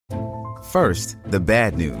First, the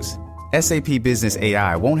bad news. SAP Business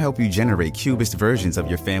AI won't help you generate cubist versions of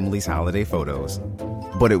your family's holiday photos.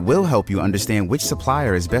 But it will help you understand which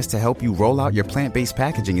supplier is best to help you roll out your plant-based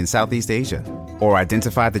packaging in Southeast Asia, or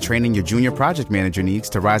identify the training your junior project manager needs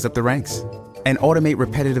to rise up the ranks, and automate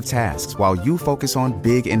repetitive tasks while you focus on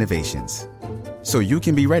big innovations, so you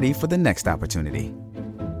can be ready for the next opportunity.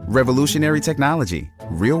 Revolutionary technology,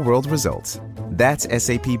 real-world results. That's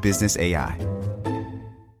SAP Business AI.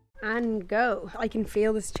 And go. I can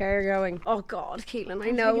feel this chair going. Oh God, Keelan,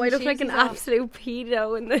 I know. I taking look the like an shoesies off. absolute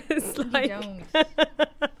pedo in this. Like, You don't.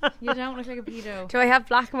 You don't look like a pedo. do I have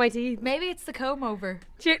black in my teeth? Maybe it's the comb over.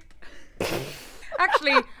 Do you-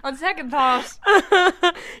 Actually, on second thought,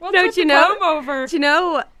 what's No, with do you the know? comb over? Do you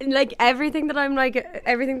know, everything that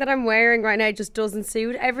I'm wearing right now just doesn't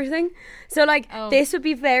suit everything. So this would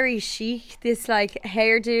be very chic. This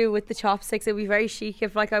hairdo with the chopsticks, it would be very chic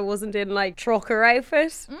if I wasn't in trucker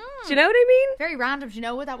outfit. Do you know what I mean? Very random. Do you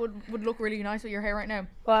know what that would look really nice with your hair right now?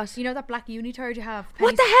 What? You know that black unitard you have?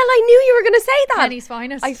 What the hell? I knew you were going to say that. Penny's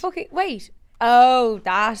finest. I fucking wait. Oh,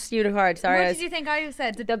 that unicorn. Sorry. What did you think I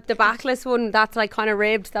said? The backless one that's kind of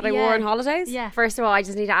ribbed that I wore on holidays? Yeah. First of all, I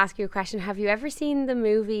just need to ask you a question. Have you ever seen the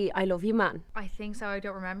movie I Love You Man? I think so. I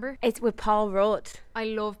don't remember. It's with Paul Rudd. I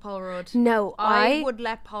love Paul Rudd. No, I would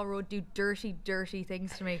let Paul Rudd do dirty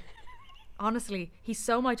things to me. Honestly, he's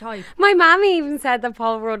so my type. My mammy even said that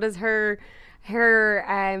Paul Rudd is her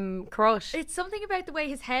crush. It's something about the way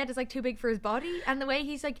his head is too big for his body, and the way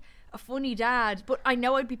he's a funny dad. But I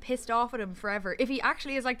know I'd be pissed off at him forever if he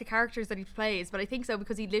actually is the characters that he plays. But I think so,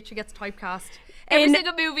 because he literally gets typecast. Every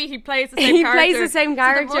single movie he plays the same character. He plays the same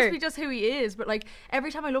character. So that must be just who he is. But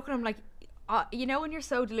every time I look at him, you know when you're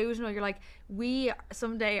so delusional, you're we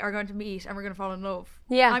someday are going to meet and we're going to fall in love.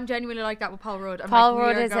 Yeah. I'm genuinely like that with Paul Rudd. Paul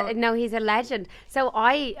Rudd he's a legend. So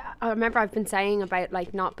I remember I've been saying about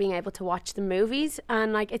not being able to watch the movies,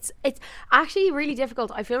 and it's actually really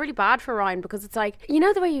difficult. I feel really bad for Ryan, because it's you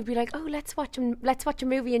know the way you'd be oh, let's watch a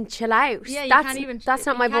movie and chill out. Yeah, that's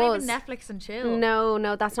not my buzz. You can't even Netflix and chill.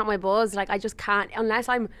 No, that's not my buzz. I just can't, unless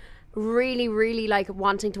I'm really, really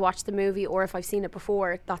wanting to watch the movie, or if I've seen it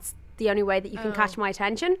before. That's the only way that you can catch my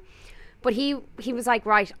attention. But he was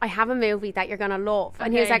right, I have a movie that you're gonna love,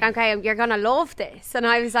 and he was okay, you're gonna love this, and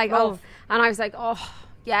I was oh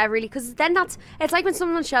yeah, really, because then it's like when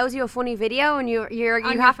someone shows you a funny video and you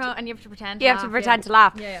have to pretend to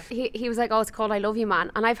laugh. Yeah. He was oh, it's called I Love You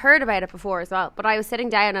Man, and I've heard about it before as well, but I was sitting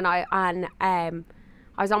down and I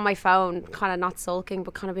was on my phone, kind of not sulking,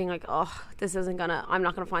 but kind of being oh, I'm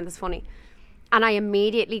not gonna find this funny. And I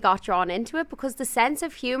immediately got drawn into it, because the sense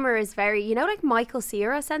of humour is very, Michael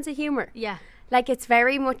Cera's sense of humour. Yeah. It's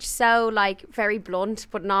very much so, very blunt,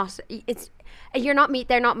 but not, they're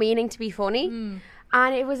not meaning to be funny.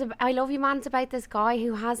 And it was, I Love You Man's about this guy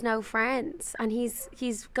who has no friends, and he's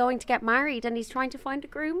going to get married, and he's trying to find a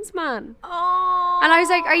groomsman. Oh. And I was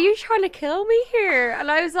are you trying to kill me here? And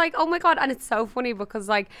I was oh my God. And it's so funny, because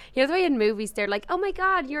the way in movies, they're oh my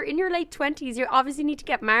God, you're in your late 20s, you obviously need to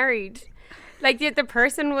get married. The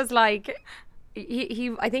person was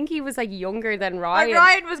he I think he was younger than Ryan. And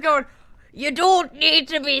Ryan was going, you don't need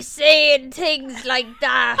to be saying things like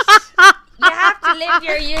that. You have to live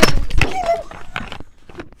your youth.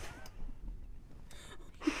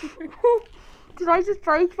 Did I just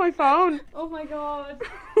break my phone? Oh my God.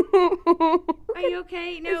 Are you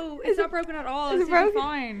okay? No, it's not broken at all. It's broken?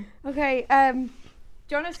 fine. Okay, Do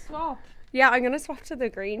you want to swap? yeah, I'm gonna swap to the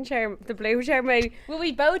green chair, the blue chair maybe. Will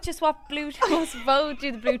we both just swap blue? Let's both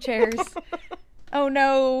do the blue chairs. Oh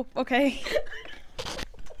no. Okay.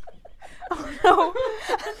 Oh no.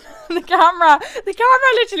 The camera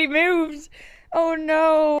literally moved. Oh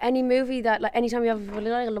no. Any movie that anytime you have You're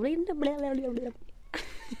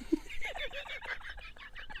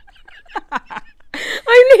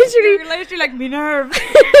literally me nerves.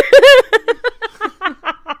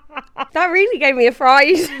 That really gave me a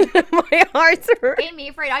fright. My heart's Made me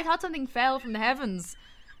afraid. I thought something fell from the heavens.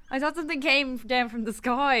 I thought something came down from the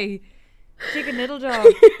sky. Chicken little dog.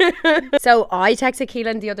 So I texted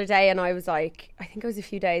Keelan the other day, and I was I think it was a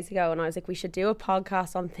few days ago, and I was we should do a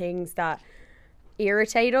podcast on things that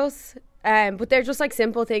irritate us. But they're just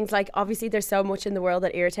simple things. Obviously there's so much in the world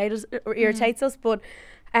that irritates us, but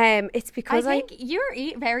it's because I think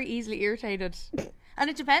you're very easily irritated. And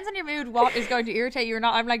it depends on your mood what is going to irritate you or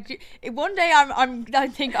not. I'm one day I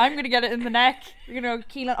think I'm going to get it in the neck.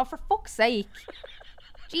 Keelan, oh for fuck's sake.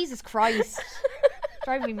 Jesus Christ.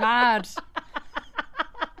 Drive me mad.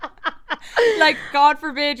 Like, God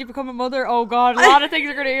forbid you become a mother. Oh God, a lot of things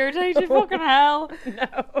are going to irritate you. Fucking hell.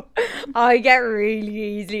 No, I get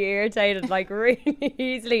really easily irritated, like really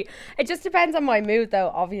easily. It just depends on my mood,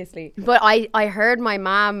 though, obviously. But I heard my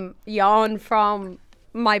mom yawn from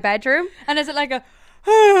my bedroom. And is it like a?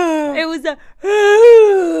 It was a.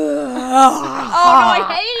 Oh no,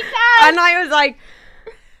 I hate that. And I was like,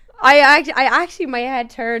 I actually, my head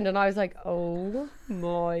turned, and I was like, oh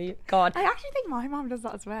my God. I actually think my mom does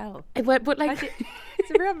that as well. But like,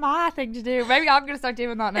 It's a real mad thing to do. Maybe I'm going to start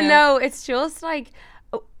doing that now. no, it's just like,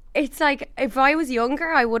 it's like if I was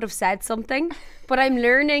younger, I would have said something, but I'm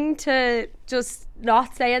learning to just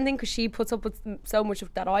not say anything because she puts up with so much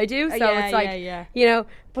of that I do. So Yeah, it's like, yeah. you know.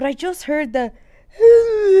 But I just heard the,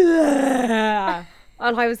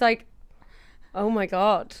 and I was like, oh my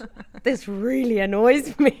God, this really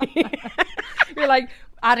annoys me. You're like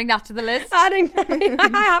adding that to the list. I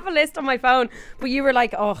have a list on my phone, but you were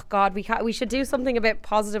like, oh God, we should do something a bit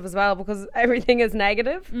positive as well because everything is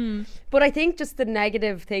negative. But I think just the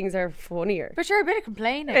negative things are funnier. For sure, a bit of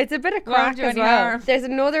complaining. It's a bit of Won't crack do as any well. harm. There's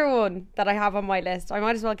another one that I have on my list. I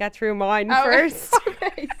might as well get through mine first.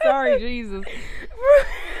 Okay, sorry, Jesus.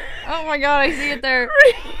 Oh my God, I see it there.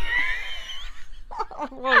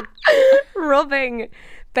 Rubbing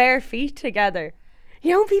bare feet together.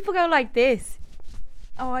 You know, people go like this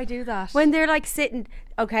Oh, I do that. when they're like sitting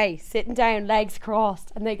down, legs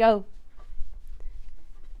crossed, and they go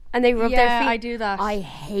and they rub their feet. I do that. I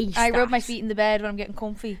hate I rub that. my feet in the bed when I'm getting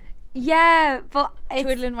comfy. Yeah, but it's,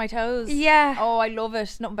 Twiddling my toes. yeah. Oh, I love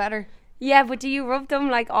it. Nothing better. Yeah, but do you rub them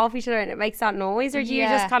like off each other and it makes that noise, or do you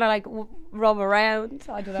Yeah. just kind of like rub around?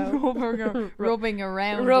 I don't know. Rubbing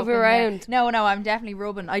around. Rub up and around. down. No, I'm definitely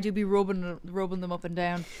rubbing. I do be rubbing them up and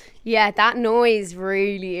down. Yeah, that noise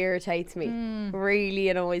really irritates me. Really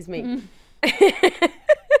annoys me.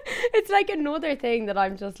 It's like another thing that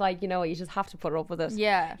I'm just like, you know what, you just have to put up with it.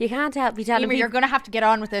 Yeah. You can't be telling Emer, you're people, going to have to get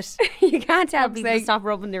on with it. you can't tell Fuck's people to sake. stop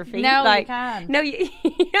rubbing their feet. No, you like, can't. No, you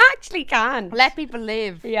actually can. Let people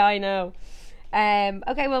live. Yeah, I know.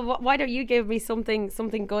 Okay, well, why don't you give me something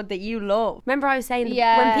good that you love? Remember I was saying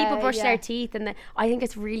that when people brush their teeth, and I think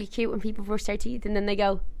it's really cute when people brush their teeth and then they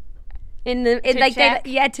go check.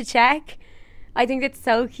 to check. I think it's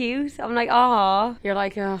so cute. I'm like, oh, you're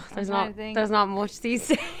like, oh, there's not much these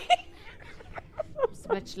days.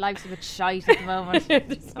 Life's a bit shite at the moment.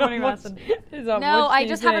 There's not much- there's not No, much I these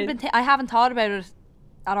just haven't days. been. I haven't thought about it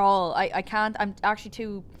at all. I can't. I'm actually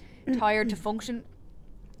too tired to function.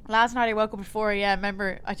 Last night I woke up at 4 a.m.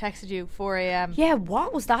 Remember, I texted you 4 a.m. Yeah,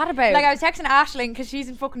 what was that about? Like I was texting Aisling because she's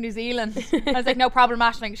in fucking New Zealand. I was like, no problem,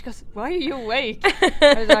 Aisling. She goes, why are you awake?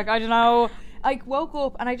 I was like, I don't know. I woke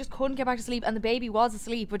up and I just couldn't get back to sleep, and the baby was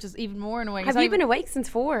asleep, which is even more annoying. Have you been awake since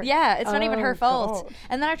 4? Yeah, it's not even her Oh, fault. God.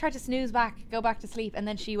 And then I tried to snooze back, go back to sleep, and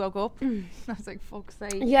then she woke up. I was like, fuck's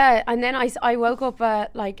sake. Yeah, and then I woke up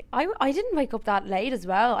like I didn't wake up that late as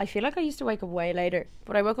well. I feel like I used to wake up way later,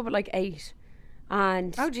 but I woke up at like 8,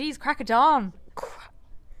 and Oh geez, crack of dawn.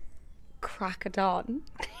 crack of dawn.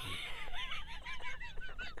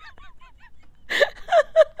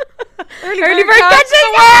 Early bird catches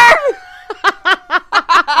the worm.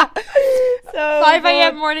 So 5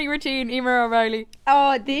 a.m. good. morning routine, Emer O'Reilly.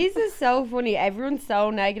 Oh, this is so funny. Everyone's so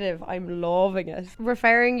negative. I'm loving it.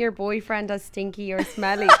 Referring your boyfriend as stinky or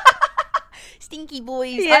smelly. Stinky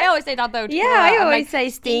boys. Yeah. I always say that though. to Yeah, Cora. I I'm always like, say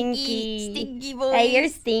stinky. Stinky boys. Hey, you're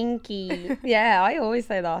stinky. Yeah, I always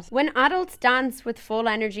say that. When adults dance with full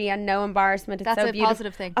energy and no embarrassment, it's That's so a beautiful.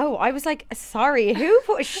 positive thing. Oh, I was like, sorry, who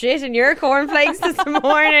put shit in your cornflakes this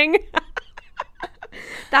morning?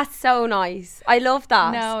 That's so nice. I love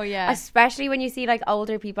that. No, yeah. Especially when you see like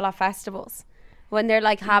older people at festivals. When they're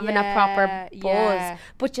like having a proper buzz. yeah.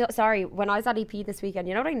 But sorry, when I was at EP this weekend,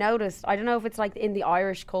 you know what I noticed? I don't know if it's like in the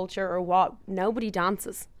Irish culture or what. Nobody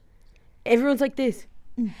dances. Everyone's like this.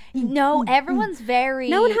 No, everyone's very.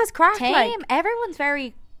 No one has crack, tame. like. Everyone's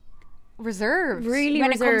very reserved. Really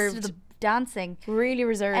when it comes reserved. to the dancing. Really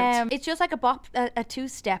reserved. It's just like a bop, a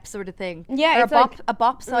two-step sort of thing. Yeah, or it's a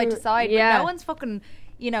bop side to side. yeah. But no one's fucking,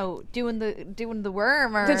 doing the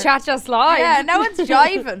worm or the cha-cha slide. Yeah, no one's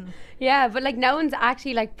jiving. Yeah, but like no one's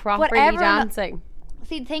actually like properly everyone- dancing.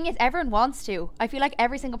 See, the thing is, everyone wants to. I feel like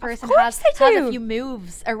every single person course has they a do. few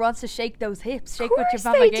moves or wants to shake those hips, shake course what your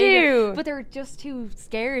they mama gave you. do. But they're just too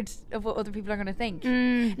scared of what other people are going to think.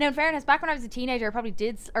 Mm. Now, in fairness, back when I was a teenager, I probably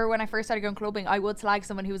did, or when I first started going clubbing, I would slag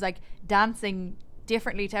someone who was like dancing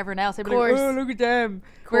differently to everyone else. I'd be like, Course. oh, look at them.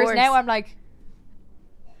 Whereas Course. now I'm like,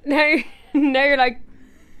 Now you're like,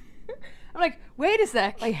 wait a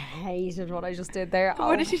sec. I hated what I just did there.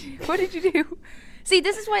 What did you do? See,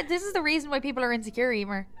 this is the reason why people are insecure,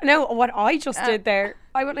 Emer. No, what I just did there.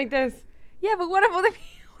 I went like this. Yeah, but what if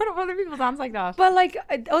other people dance like that? But like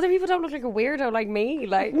other people don't look like a weirdo like me.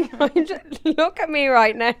 Like look at me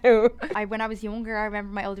right now. When I was younger, I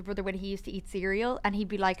remember my older brother when he used to eat cereal and he'd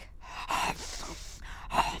be like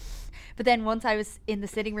but then once I was in the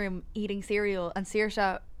sitting room eating cereal and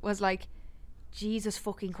Saoirse was like, Jesus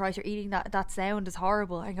fucking Christ, you're eating that sound is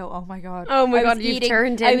horrible. I go, oh my god. Oh my god, you've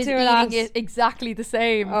turned into I was eating it exactly the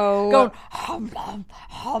same. Oh. Going hum blum,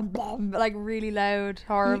 hum blum, like really loud,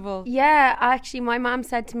 horrible. Yeah, actually my mom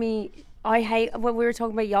said to me, I hate when we were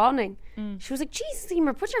talking about yawning. She was like, Jesus,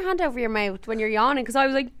 Emer, put your hand over your mouth when you're yawning, because I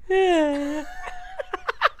was like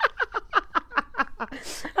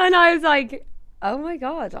and I was like, oh my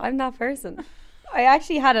god, I'm that person. I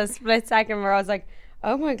actually had a split second where I was like,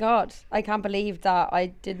 oh my god, I can't believe that I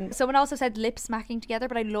didn't. Someone also said lip smacking together,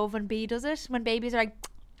 but I love when B does it. When babies are like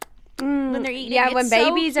when they're eating. Yeah, it's when so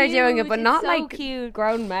babies are doing it, cute. but It's not so like cute.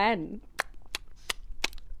 grown men.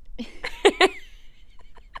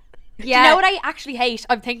 Do you know what I actually hate?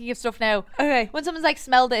 I'm thinking of stuff now. Okay. When someone's like,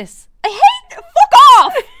 smell this. I hate it. Fuck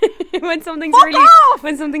off. when something's Fuck really off!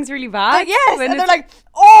 when something's really bad. Yes. When And they're it's- like,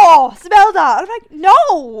 oh, smell that. I'm like,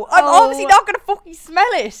 no. I'm Oh. obviously not going to fucking smell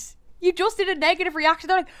it. You just did a negative reaction.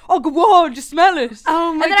 They're like, oh, go on, just smell it.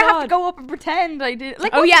 Oh my And then I have to God. go up and pretend I did.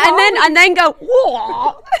 Like, oh what's yeah, wrong with and then go,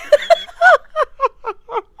 whoa.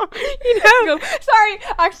 You know, go, sorry,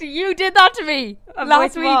 actually, you did that to me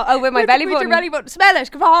last with week. what? Oh, with my belly With button. your belly button. Smell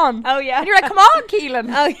it, come on. Oh, yeah. And you're like, come on, Keelan.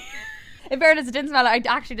 Oh, In fairness, it didn't smell like,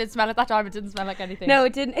 I actually did smell it that time. It didn't smell like anything. no,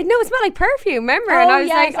 it didn't. No, it smelled like perfume. Remember? Oh, and I was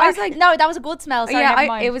yeah, like, sorry. no, that was a good smell. Sorry, yeah, never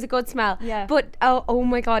mind. it was a good smell. Yeah. But oh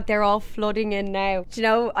my god, they're all flooding in now. Do you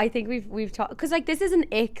know? I think we've talked, because like this isn't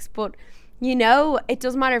icks, but you know, it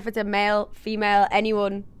doesn't matter if it's a male, female,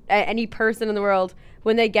 anyone, any person in the world.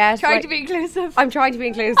 When they get Trying like, to be inclusive. I'm trying to be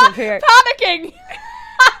inclusive here. Panicking.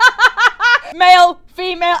 Male,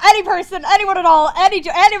 female, any person, anyone at all, any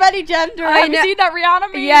gender. Have you know. seen that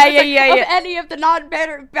Rihanna meme? Yeah, It's like, yeah. of any of the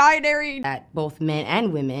non-binary. That both men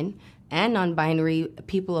and women and non-binary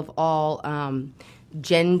people of all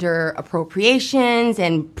gender appropriations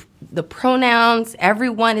and the pronouns,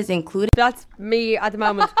 everyone is included. That's me at the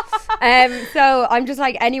moment. So I'm just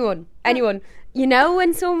like anyone. You know,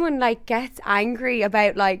 when someone like gets angry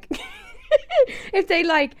about like if they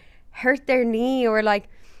like hurt their knee or like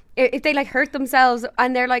if they like hurt themselves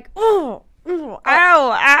and they're like, ow.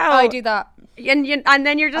 I do that. And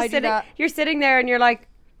then you're I just do sitting that. you're sitting there and you're like,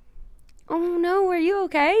 oh no, are you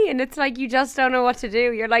okay? And it's like you just don't know what to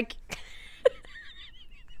do. You're like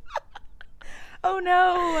Oh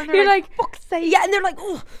no. And they're you're like, fuck's sake. yeah, and they're like,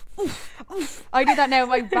 oh, oof, oof. I do that now.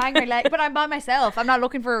 I bang my leg, but I'm by myself. I'm not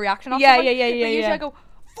looking for a reaction off Yeah, someone. yeah, But usually yeah. I go,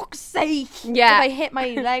 fuck's sake. Yeah. If I hit my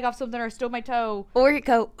leg off something or stub my toe. Or you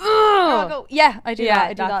go, I'll go, yeah, I do Yeah, that.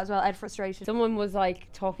 I do that's- that as well. I had frustration. Someone was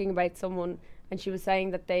like talking about someone and she was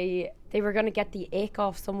saying that they were going to get the ick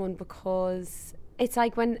off someone because it's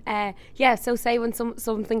like when so say when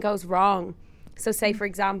something goes wrong, so say for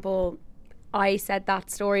example I said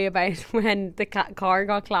that story about when the car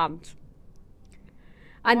got clamped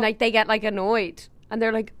and like they get like annoyed and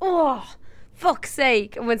they're like, oh fuck's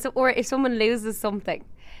sake, and or if someone loses something.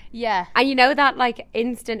 Yeah. And you know that like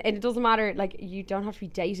instant, and it doesn't matter, like you don't have to be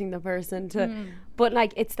dating the person to but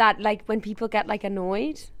like it's that like when people get like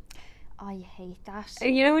annoyed, I hate that.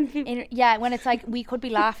 and you know when people When it's like we could be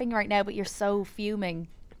laughing right now, but you're so fuming.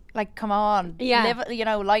 Like, come on. Yeah.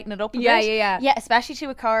 Lighten it up a Yeah, bit. yeah. Yeah, especially to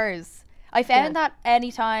with cars. I found that any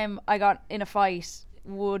time I got in a fight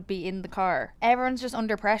would be in the car. Everyone's just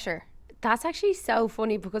under pressure. that's actually so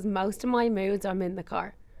funny because most of my moods I'm in the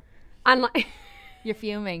car and like You're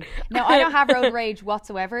fuming. No, I don't have road rage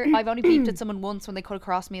whatsoever. I've only beeped at someone once when they could have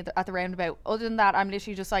crossed me at the roundabout. Other than that, I'm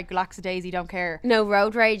literally just like lackadaisy, don't care. no,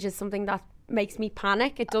 road rage is something that makes me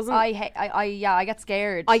panic. It doesn't I get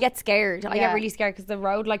scared. I get scared. I Yeah. get really scared because the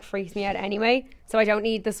road like freaks me out anyway, so I don't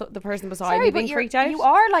need the person beside Sorry, me but being freaked out. you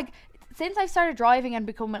are like, since I've started driving and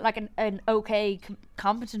become like an okay,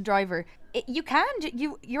 competent driver,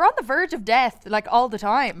 you're on the verge of death like all the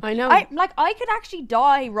time. I know. I could actually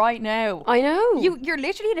die right now. I know. You're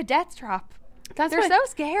literally in a death trap. That's They're why- so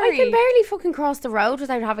scary. I can barely fucking cross the road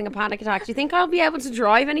without having a panic attack. Do you think I'll be able to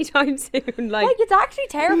drive anytime soon? Like, it's actually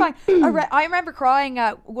terrifying. I remember crying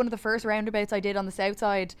at one of the first roundabouts I did on the south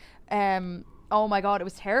side. Oh my god, it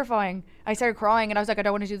was terrifying. I started crying and I was like, I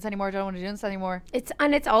don't want to do this anymore. I don't want to do this anymore. It's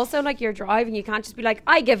also like you're driving. You can't just be like,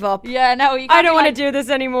 I give up. Yeah, no, you can't I don't be want like- to do this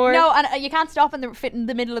anymore. No, and you can't stop in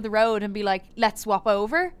the middle of the road and be like, let's swap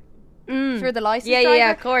over. If you're the license driver.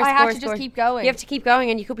 Yeah, of course. I of have course, to of just course. keep going. You have to keep going,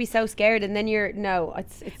 and you could be so scared, and then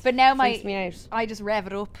it's But now freaks me out. I just rev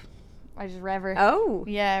it up. I just rev her. Oh.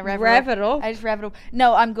 Yeah, Rev it up. I just rev it up.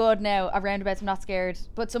 No, I'm good now. At roundabouts, I'm not scared.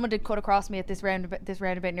 But someone did cut across me at this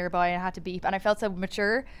roundabout nearby, and I had to beep, and I felt so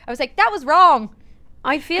mature. I was like, that was wrong.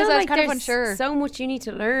 I feel 'Cause I was like kind of there's unsure. so much you need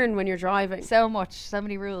to learn when you're driving. So much, so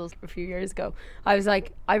many rules. A few years ago, I was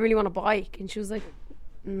like, I really want a bike, and she was like,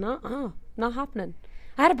 not happening.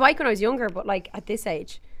 I had a bike when I was younger, but like at this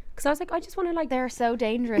age, because I was like, I just want to like. They're so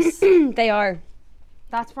dangerous. They are.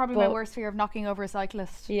 That's probably my But- worst fear of knocking over a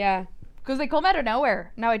cyclist. Yeah. Because they come out of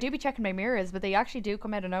nowhere. Now, I do be checking my mirrors, but they actually do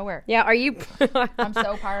come out of nowhere. Yeah, are you? I'm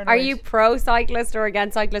so paranoid. Are you pro cyclist or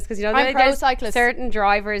against cyclist? Because you know I'm there's pro-cyclist. certain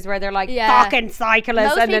drivers where they're like Yeah. fucking cyclists,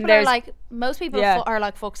 Most and then people are there's like Yeah. are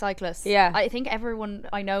like fuck cyclists. Yeah. I think everyone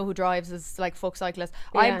I know who drives is like fuck cyclists.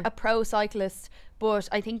 Yeah. I'm a pro cyclist, but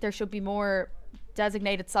I think there should be more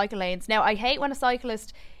designated cycle lanes. Now, I hate when a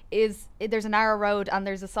cyclist there's a narrow road and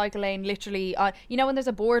there's a cycle lane literally you know when there's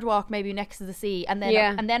a boardwalk maybe next to the sea and then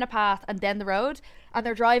Yeah. and then a path and then the road, and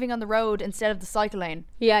they're driving on the road instead of the cycle lane.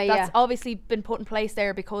 Yeah, That's yeah. obviously been put in place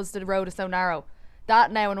there because the road is so narrow.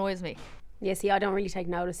 That now annoys me. Yeah, see, I don't really take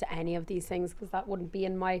notice to any of these things because that wouldn't be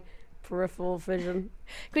in my peripheral vision.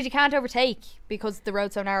 Because you can't overtake because the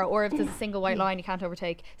road's so narrow, or if there's a single white line you can't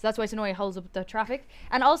overtake, so that's why it's annoying. It holds up the traffic,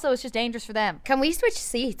 and also it's just dangerous for them. Can we switch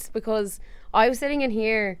seats? Because I was sitting in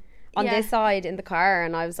here on Yeah. this side in the car,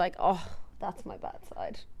 and I was like, oh, that's my bad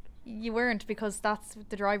side. You weren't, because that's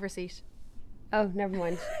the driver's seat. Oh, never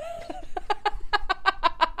mind.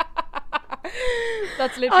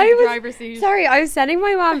 That's literally the driver's seat. Sorry, I was sending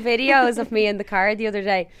my mom videos of me in the car the other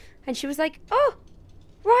day, and she was like, "Oh,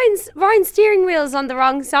 Ryan's steering wheel's on the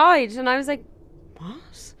wrong side," and I was like,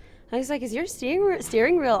 "What?" And I was like, "Is your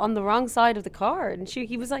steering wheel on the wrong side of the car?" And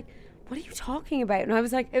he was like, "What are you talking about?" And I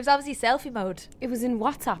was like, It was obviously selfie mode. "It was in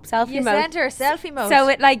WhatsApp selfie You mode." sent her selfie mode. So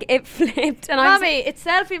it flipped, and I was Mommy, it's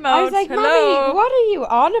selfie mode. I was like, Hello. "Mommy, what are you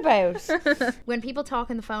on about?" When people talk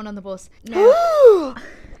on the phone on the bus, no.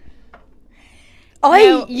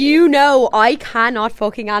 I cannot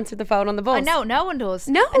fucking answer the phone on the bus. I know, no one does.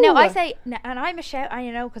 No. No, I say, and I'm a shout, I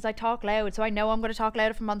know, because I talk loud, so I know I'm going to talk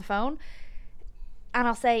loud if I'm on the phone. And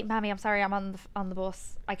I'll say, Mammy, I'm sorry, I'm on the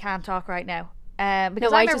bus. I can't talk right now.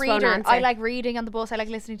 Because No, I I'm a just won't reader. answer. I like reading on the bus. I like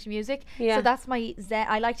listening to music. Yeah. So that's my zen.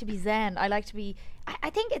 I like to be zen. I like to be. I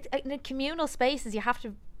think it's in communal spaces. You have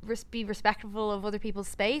to be respectful of other people's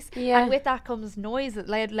space. Yeah. And with that comes noises,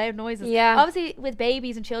 loud noises. Yeah. Obviously, with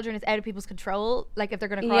babies and children, it's out of people's control. Like if they're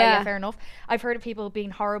going to cry, Yeah. yeah, fair enough. I've heard of people being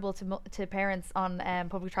horrible to parents on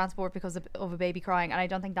public transport because of a baby crying, and I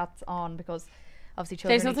don't think that's on, because obviously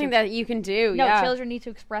children. There's need nothing to- that you can do. No, yeah. children need to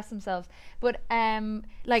express themselves. But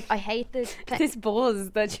like I hate the This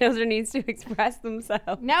buzz that children needs to express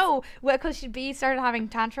themselves. no, well, because B started having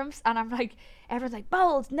tantrums, and I'm like, everyone's like,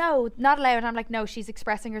 bold, no, not allowed. And I'm like, no, she's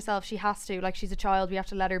expressing herself. She has to. Like, she's a child. We have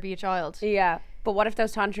to let her be a child. Yeah, but what if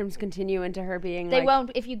those tantrums continue into her being They like,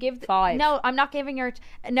 won't if you give 5? No, I'm not giving her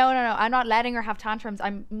no, I'm not letting her have tantrums.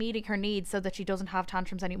 I'm meeting her needs so that she doesn't have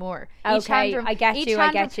tantrums anymore. Okay, I get you,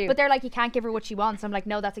 I get you. But they're like, you can't give her what she wants. I'm like,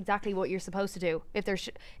 no, that's exactly what you're supposed to do. If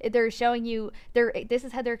they're showing you, this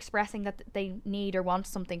is how they're expressing that they need or want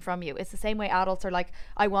something from you. It's the same way adults are like,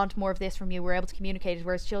 I want more of this from you. We're able to communicate it,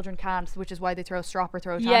 whereas children can't, which is why they throw a strop or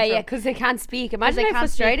throw a tantrum. Yeah, because they can't speak. 'Cause Imagine they how can't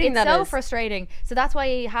speak. frustrating that is. It's so frustrating. So that's why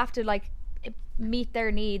you have to like meet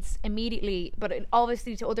their needs immediately, but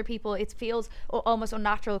obviously to other people it feels almost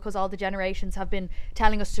unnatural because all the generations have been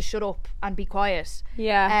telling us to shut up and be quiet.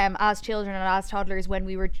 Yeah. As children and as toddlers, when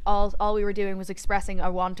we were all we were doing was expressing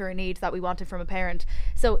a want or a need that we wanted from a parent.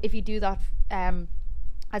 So if you do that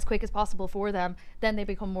as quick as possible for them, then they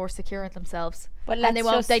become more secure in themselves. But and they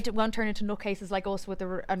let's won't turn into nutcases like us with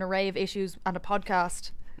an array of issues and a podcast.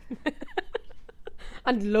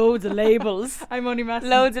 And loads of labels. I'm only messing.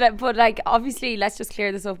 Loads of it, but like obviously, let's just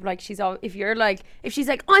clear this up. Like if she's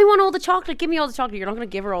like, I want all the chocolate, give me all the chocolate. You're not going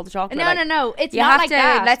to give her all the chocolate. No, like, no. It's you not have like to,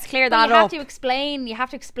 that. Let's clear But that you up. have to explain. You have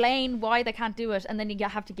to explain why they can't do it, and then you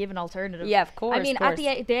have to give an alternative. Yeah, of course. I mean, of at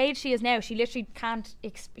course. the age she is now, she literally can't.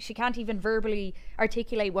 She can't even verbally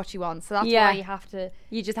articulate what she wants. So that's Yeah. why you have to.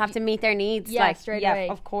 You just have to meet their needs. Yeah, like, straight yeah, away.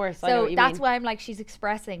 of course. I know So what you that's mean. why I'm like, she's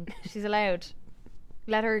expressing. She's allowed.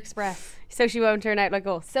 Let her express. So she won't turn out like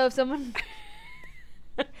us. So if someone.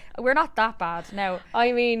 We're not that bad. No.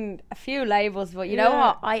 I mean, a few labels, but you know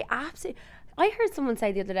Yeah. what? I heard someone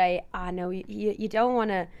say the other day, no, you don't want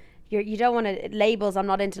to. You don't want to labels. I'm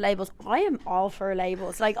not into labels. I am all for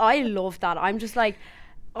labels. Like I love that. I'm just like,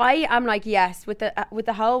 I am like yes with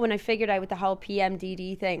the whole when I figured out with the whole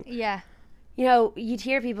PMDD thing. Yeah. You know, you'd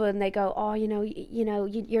hear people and they go, oh,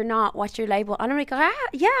 you're not. What's your label? And I'm like,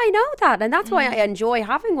 yeah, I know that, and that's why I enjoy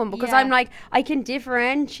having one because Yeah. I'm like I can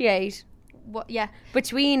differentiate what? Yeah.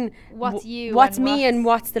 between What's you what's and me, what's- and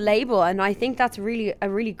what's the label. And I think that's really a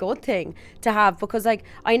really good thing to have, because like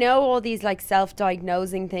I know all these like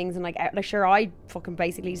self-diagnosing things, and like sure, I fucking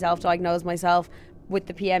basically self-diagnosed myself with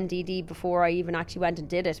the PMDD before I even actually went and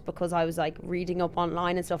did it, because I was like reading up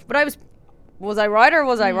online and stuff. But was I right or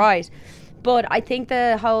was I right? But I think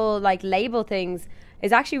the whole like label things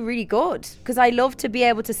is actually really good, because I love to be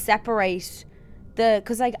able to separate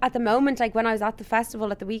because like at the moment, like when I was at the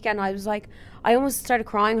festival at the weekend, I was like, I almost started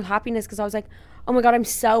crying with happiness, because I was like, oh my god, I'm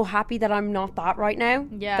so happy that I'm not that right now.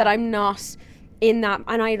 Yeah. That I'm not in that,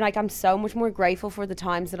 and I'm so much more grateful for the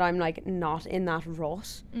times that I'm like not in that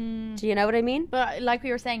rut. Do you know what I mean? But like we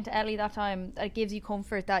were saying to Ellie that time, it gives you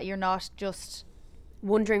comfort that you're not just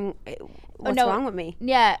Wondering what's no, wrong with me.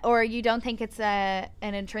 Yeah, or you don't think it's an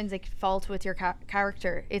intrinsic fault with your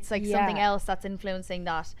character. It's like something Yeah. else that's influencing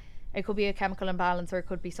that. It could be a chemical imbalance, or it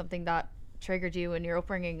could be something that triggered you in your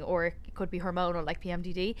upbringing, or it could be hormonal like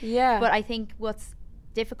PMDD. Yeah. But I think what's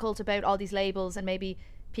difficult about all these labels and maybe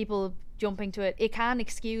people jumping to it can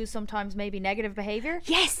excuse sometimes maybe negative behavior.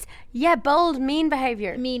 Yes. Yeah. Bold, mean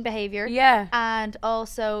behavior. Mean behavior. Yeah. And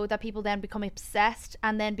also that people then become obsessed,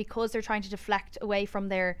 and then because they're trying to deflect away from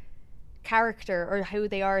their character or who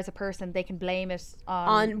they are as a person, they can blame it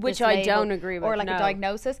on which this I label, don't agree with, or like no. a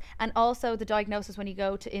diagnosis. And also the diagnosis, when you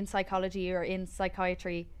go to in psychology or in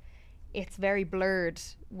psychiatry, it's very blurred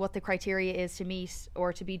what the criteria is to meet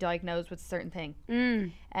or to be diagnosed with a certain thing.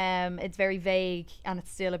 It's very vague, and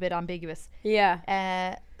it's still a bit ambiguous.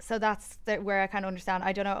 Yeah. So that's where I kind of understand.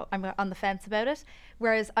 I don't know, I'm on the fence about it,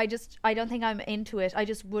 whereas I don't think I'm into it. I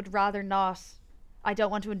just would rather not. I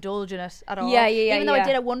don't want to indulge in it at all. Yeah, Even though I yeah.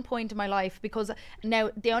 did at one point in my life, because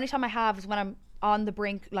now the only time I have is when I'm on the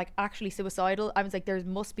brink, like actually suicidal. I was like, there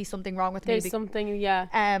must be something wrong with There's me. something. Yeah.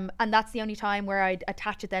 And that's the only time where I'd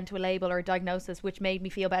attach it then to a label or a diagnosis, which made me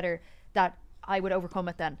feel better that I would overcome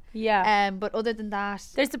it then. Yeah. But other than that,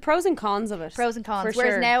 There's the pros and cons of it. pros and cons. For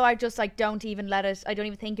Whereas sure. now I just like don't even let it. I don't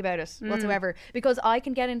even think about it whatsoever, because I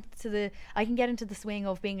can get into the swing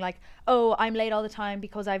of being like, oh, I'm late all the time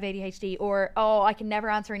because I have ADHD, or oh, I can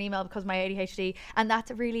never answer an email because of my ADHD, and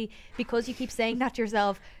that's really because you keep saying that to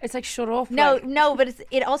yourself. It's like, shut up. No, like. no, but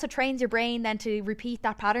it also trains your brain then to repeat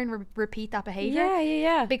that pattern, repeat that behavior.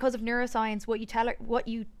 Yeah. Because of neuroscience, what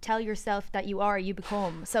you tell yourself that you are, you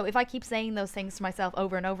become. So if I keep saying those things to myself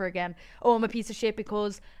over and over again, oh, I'm a piece of shit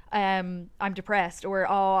because I'm depressed, or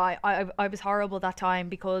oh, I was horrible that time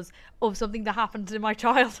because of something that happened in my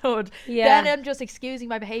childhood. Yeah. Then I'm just excusing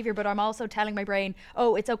my behavior, but I'm also telling my brain,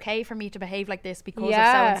 oh, it's okay for me to behave like this because of so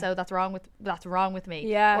Yeah. and so. That's wrong with me.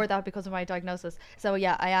 Yeah. Or that because of my diagnosis. So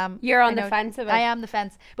yeah, I am. You're on I the know- fence of it. I am the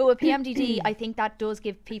fence. But with PMDD, I think that does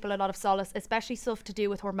give people a lot of solace, especially stuff to do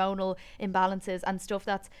with hormonal imbalances and stuff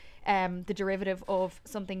that's the derivative of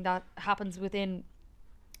something that happens within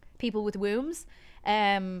people with wombs.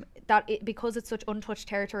 Because it's such untouched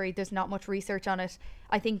territory, there's not much research on it.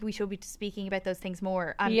 I think we should be speaking about those things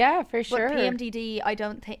more. And Yeah, for sure. But PMDD, I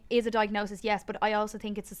don't think is a diagnosis, yes, but I also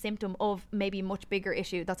think it's a symptom of maybe a much bigger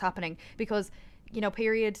issue that's happening, because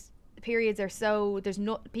periods are so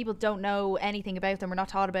people don't know anything about them. We're not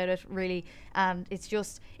taught about it really, and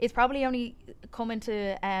it's probably only come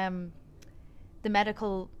into the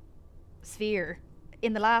medical sphere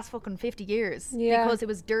in the last fucking 50 years, Yeah. because it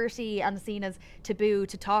was dirty and seen as taboo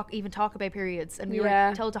to talk about periods, and we Yeah.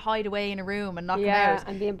 were told to hide away in a room and not come Yeah, out.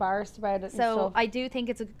 and be embarrassed about it. and So stuff. I do think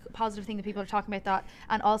it's a positive thing that people are talking about that,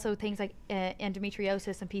 and also things like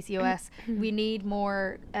endometriosis and PCOS. We need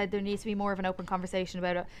more. There needs to be more of an open conversation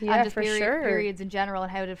about it, Yeah, and just for sure. periods in general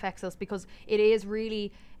and how it affects us, because it is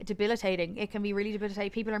really debilitating. It can be really debilitating.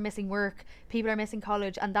 People are missing work. People are missing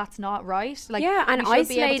college, and that's not right. Like, yeah, and you should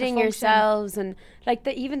be able to isolating function. yourselves, and like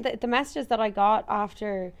the messages that I got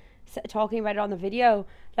after talking about it on the video,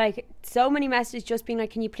 like so many messages just being like,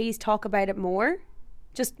 can you please talk about it more?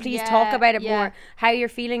 Just please talk Yeah, about it yeah. more, how you're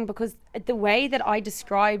feeling, because the way that I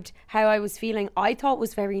described how I was feeling, I thought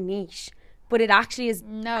was very niche, but it actually is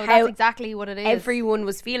No, how that's exactly what it is. everyone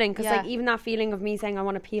was feeling, because Yeah. like even that feeling of me saying I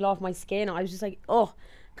want to peel off my skin, I was just like, oh,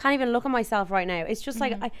 can't even look at myself right now. It's just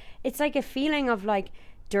Mm-hmm. like it's like a feeling of like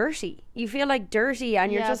dirty. You feel like dirty, and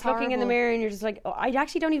you're Yeah, just it's looking in the horrible. mirror and you're just like, oh, I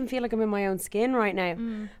actually don't even feel like I'm in my own skin right now.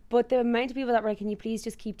 But the amount of people that were like, can you please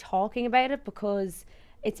just keep talking about it, because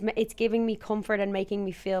it's giving me comfort and making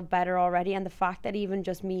me feel better already, and the fact that even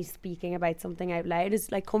just me speaking about something out loud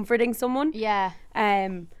is like comforting someone. Yeah.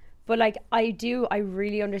 But like I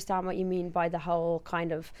really understand what you mean by the whole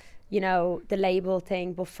kind of, you know, the label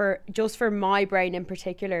thing. But for my brain in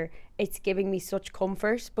particular, it's giving me such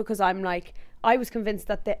comfort because I'm like, I was convinced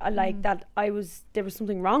that there was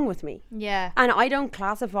something wrong with me. Yeah. And I don't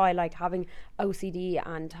classify like having OCD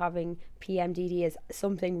and having PMDD as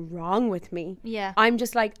something wrong with me. Yeah. I'm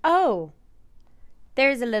just like, oh,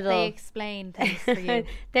 there's a little. They explain things for you.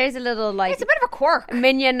 There's a little like. It's a bit of a quirk. A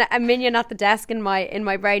minion at the desk in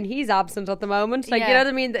my brain. He's absent at the moment. Like, you know what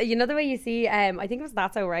I mean? You know the way you see, I think it was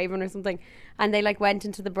That's So Raven or something, and they like went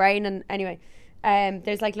into the brain, and anyway.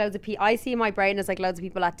 There's like loads of people. I see my brain as like loads of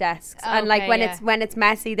people at desks, and like when it's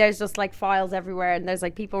messy, there's just like files everywhere, and there's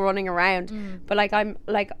like people running around. But like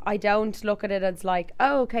I don't look at it as like,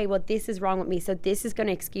 oh, okay, well this is wrong with me, so this is going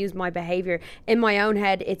to excuse my behavior. In my own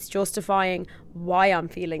head, it's justifying why I'm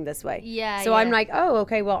feeling this way. So I'm like, oh,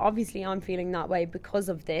 okay, well obviously I'm feeling that way because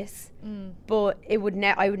of this. But I would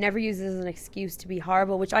never use it as an excuse to be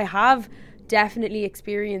horrible, which I have definitely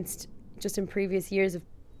experienced just in previous years of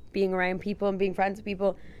being around people and being friends with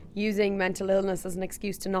people, using mental illness as an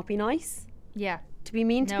excuse to not be nice, to be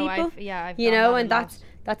mean to people. I've you know, and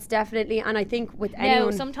that's definitely. And I think with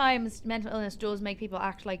anyone, sometimes mental illness does make people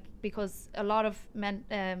act like, because a lot of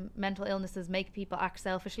mental illnesses make people act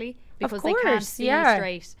selfishly because they can't see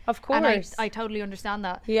straight. Of course, and I totally understand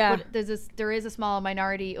that. But there is a small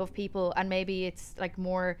minority of people, and maybe it's like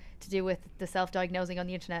more to do with the self-diagnosing on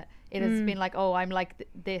the internet. It has been like, oh, I'm like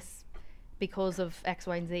this because of X,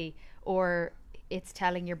 Y, and Z, or it's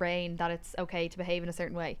telling your brain that it's okay to behave in a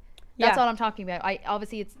certain way. That's all I'm talking about.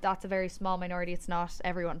 That's a very small minority. It's not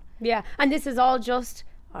everyone. Yeah, and this is all just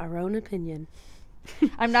our own opinion.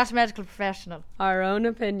 I'm not a medical professional. Our own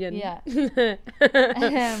opinion. Yeah.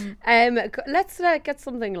 Let's get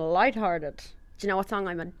something lighthearted. Do you know what song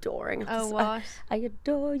I'm adoring? What? I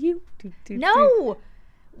adore you. No.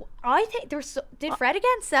 I think did Fred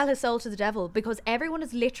again sell his soul to the devil? Because everyone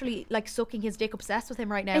is literally like sucking his dick, obsessed with him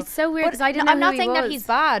right now. It's so weird because I didn't know I'm not who saying he that was. he's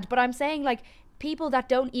bad, but I'm saying like people that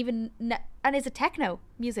don't even and is it techno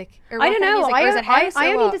music? Or I don't know. I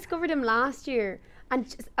only what? discovered him last year,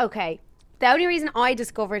 and okay. The only reason I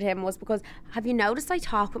discovered him was because, have you noticed I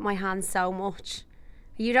talk with my hands so much?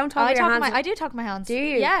 You don't talk with your hands. I do talk with my hands. Do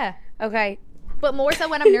you? Yeah. Okay. But more so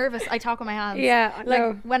when I'm nervous, I talk with my hands. Yeah, like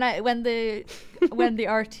no. when the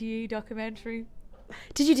RTE documentary.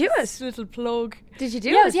 Did you do it? Little plug. Did you do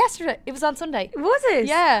it? Yeah, it was yesterday. It was on Sunday. Was it?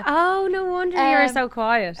 Yeah. Oh, no wonder you were so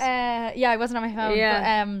quiet. Yeah, I wasn't on my phone.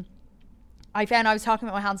 Yeah. But I found I was talking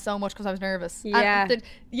with my hands so much because I was nervous. Yeah. And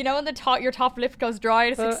you know when your top lip goes dry,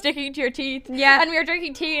 it's like sticking to your teeth. Yeah. And we were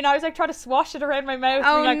drinking tea, and I was like trying to swash it around my mouth.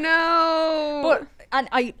 Oh, and no. But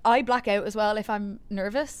I black out as well if I'm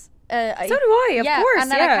nervous. So do I, of course.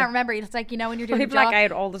 And then I can't remember. It's like, you know, when you're doing I a black job,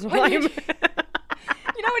 out all the time. you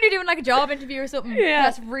know when you're doing like a job interview or something,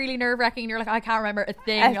 that's really nerve-wracking, and you're like, I can't remember a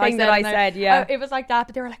thing that I said. Yeah, it was like that,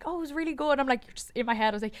 but they were like, oh, it was really good. I'm like, you're just in my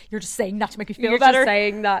head, I was like, you're just saying that to make me feel you're better. Just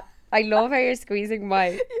saying that. I love how you're squeezing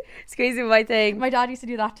my thing. My dad used to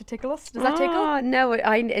do that to tickle us. Does that tickle? No,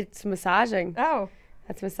 it's massaging. Oh,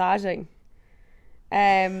 that's massaging.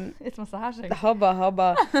 It's massaging. The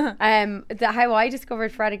hubba. How I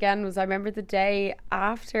discovered Fred again was, I remember the day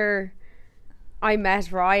after I met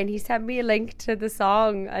Ryan, he sent me a link to the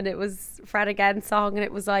song, and it was Fred Again's song, and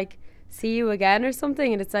it was like, see you again or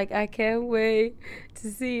something, and it's like, I can't wait to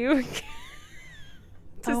see you again.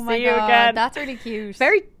 Oh my God, that's really cute.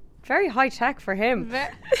 Very, very high tech for him.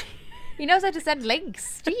 He knows how to send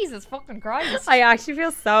links. Jesus fucking Christ. I actually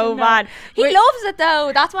feel so bad. He loves it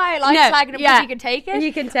though. That's why I like slagging him, because he can take it.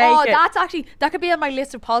 He can take it. That's actually, that could be on my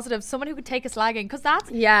list of positives. Someone who could take a slagging, because that's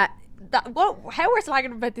how we're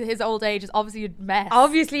slagging about his old age is obviously a mess.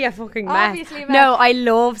 Obviously a fucking mess. Obviously a mess. No, I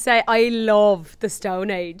love the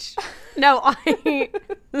Stone Age. No, I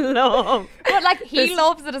love. But like he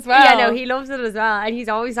loves it as well. Yeah, no, he loves it as well, and he's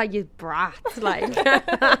always like, you brat, like.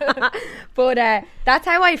 But that's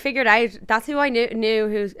how I figured out. That's who I knew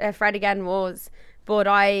who Fred Again was, but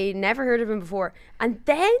I never heard of him before. And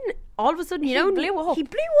then all of a sudden, He blew up.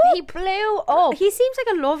 He seems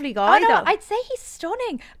like a lovely guy. Oh no, though. I'd say he's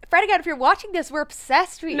stunning. Fred Again, if you're watching this, we're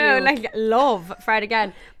obsessed with you. No, like love Fred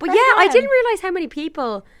Again. But Fred I Again. didn't realise how many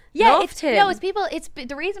people loved him. No, it's people. It's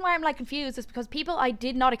the reason why I'm like confused is because people I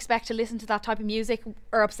did not expect to listen to that type of music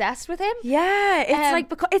are obsessed with him. Yeah, it's like,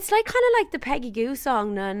 because it's like kind of like the Peggy Goo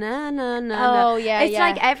song, na na na Oh yeah, it's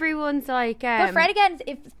like everyone's like. But Fred Again,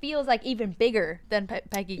 it feels like even bigger than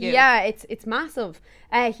Peggy Goo. Yeah, it's massive.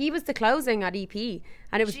 He was the closing at EP,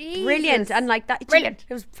 and it was brilliant, and like that, brilliant.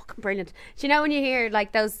 It was fucking brilliant. Do you know when you hear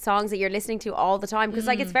like those songs that you're listening to all the time? Because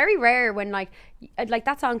like it's very rare when like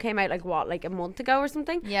that song came out like a month ago or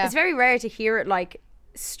something. Yeah. Yeah. It's very rare to hear it like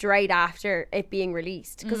straight after it being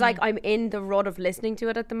released, because like I'm in the rut of listening to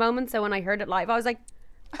it at the moment. So when I heard it live, I was like,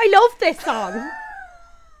 I love this song.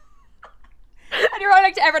 And you're right,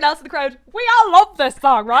 like to everyone else in the crowd, we all love this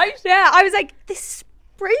song, right? Yeah, I was like, this is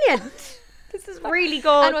brilliant. This is really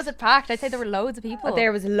good. And was it packed? I'd say there were loads of people.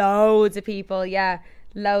 There was loads of people, yeah.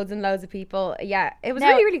 Loads and loads of people. Yeah, it was Now,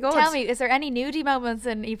 really, really good. Tell me, is there any nudie moments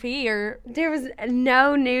in EP or? There was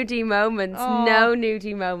no nudie moments. Oh. No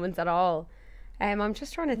nudie moments at all. I'm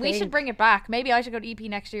just trying to think. We should bring it back. Maybe I should go to EP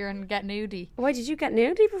next year and get nudie. Why, did you get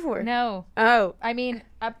nudie before? No. Oh. I mean,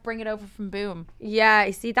 I bring it over from Boom. Yeah,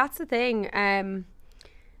 you see, that's the thing.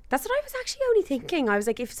 That's what I was actually only thinking. I was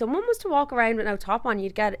like, if someone was to walk around with no top on,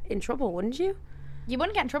 you'd get in trouble, wouldn't you? You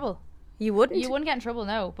wouldn't get in trouble. You wouldn't? You wouldn't get in trouble,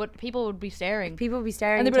 no. But people would be staring. People would be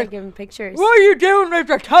staring And and they'd be like, taking pictures. What are you doing with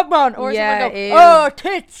your top on? Or Yeah, someone ew. go, oh,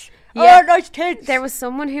 tits. Yeah. Oh, nice tits. There was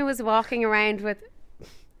someone who was walking around with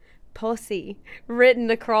pussy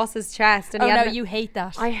written across his chest. And Oh, he had no, you hate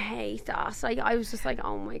that. I hate that. Like, I was just like,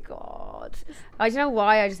 oh my God. I don't know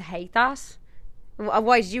why, I just hate that.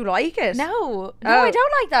 Why, did you like it? No, Oh. I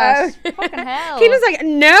don't like that. Oh. Fucking hell. He was like,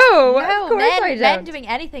 no, no, of course I men don't. doing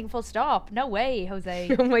anything full stop. No way,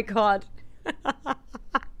 Jose. Oh my God.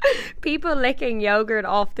 People licking yogurt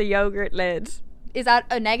off the yogurt lid. Is that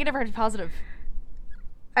a negative or a positive?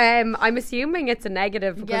 I'm assuming it's a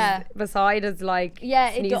negative because Yeah. beside is like Yeah,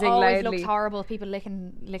 it sneezing always loudly. looks horrible. People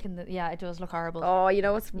licking the. Yeah, it does look horrible. Oh, you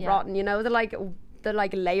know what's Yeah. rotten? You know the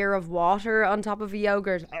like layer of water on top of a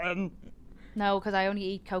yogurt. No, because I only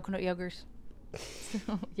eat coconut yogurt.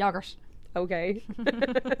 Yogurt. Okay.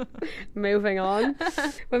 Moving on.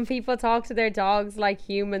 When people talk to their dogs like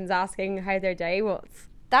humans, asking how their day was.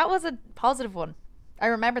 That was a positive one. I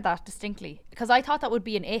remember that distinctly because I thought that would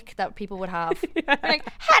be an ick that people would have. Like,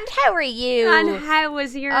 and how are you? And how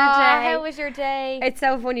was your day? How was your day? It's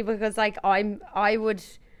so funny because like I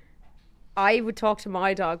would talk to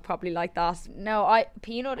my dog probably like that. No,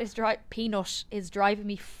 Peanut is driving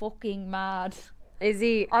me fucking mad. Is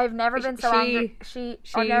he? I've never been so angry. She-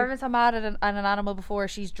 I've never been so mad at an animal before.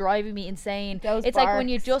 She's driving me insane. Those It's like when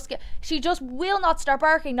you barks. she just will not start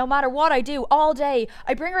barking no matter what I do all day.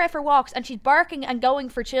 I bring her out for walks and she's barking and going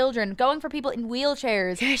for children, going for people in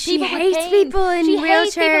wheelchairs. She people with hates cane. people in She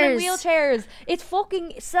hates people in wheelchairs. wheelchairs. It's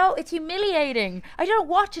fucking it's humiliating. I don't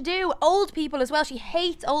know what to do. Old people as well. She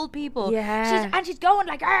hates old people. Yeah. She's going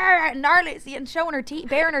like "Arr," gnarly and showing her teeth,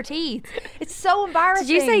 baring her teeth. It's so embarrassing.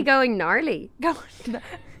 Did you say going gnarly? Go.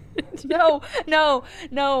 No.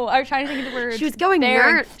 I was trying to think of the word. She was going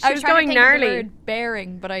bearing. She I was trying going to think of the gnarly. word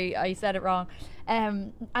bearing, but I said it wrong.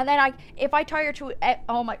 And then if I tie her to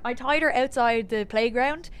I tied her outside the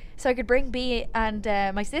playground so I could bring B and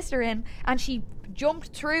my sister in, and she jumped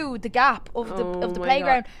through the gap of the Oh my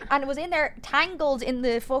playground and was in there tangled in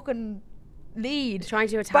the fucking lead, Trying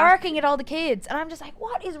to attack. barking at all the kids, and I'm just like,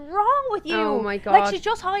 what is wrong with you? Oh my Like, God. she's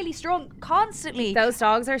just highly strung constantly. Those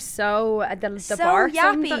dogs are so the So barks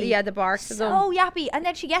on yappy. them, yeah, the barks of them. So yappy. And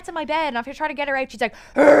then she gets in my bed, and after I try to get her out, she's like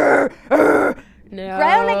No.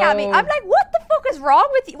 growling at me. I'm like, what the fuck is wrong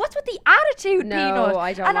with you? What's with the attitude, No, Peanut?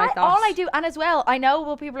 I don't and like that. All I do, and as well, I know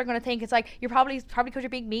what people are going to think. It's like, you're probably because you're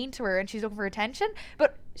being mean to her and she's looking for attention.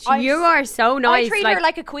 But You are so nice. I treat her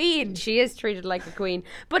like a queen. She is treated like a queen.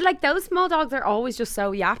 But like those small dogs are always just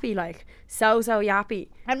so yappy, like so yappy.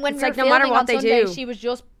 And when it's we like were no matter filming what on they Sunday, do. she was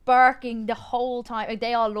just barking the whole time. Like,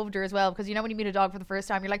 they all loved her as well, because you know when you meet a dog for the first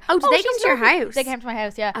time, you're like, Oh, did they she's come to your lovely." house? They came to my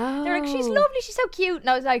house, yeah. They're like, she's Oh. lovely, she's so cute. And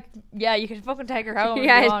I was like, yeah, you can fucking take her home if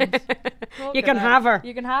Yeah. you want. You Fucking can hell. have her.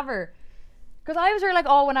 You can have her. Because I was really like,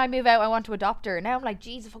 oh, when I move out, I want to adopt her. Now I'm like,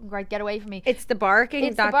 Jesus fucking Christ, get away from me. It's the barking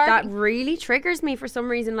It's the that barking. really triggers me for some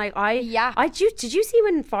reason. Like Yeah. did you see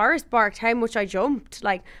when Forrest barked how much I jumped?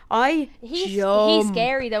 Like He's jumped.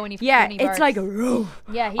 scary though when he Yeah, when he it's barks. like a roof.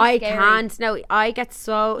 Yeah, he's I scary. can't. No, I get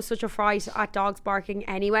such a fright at dogs barking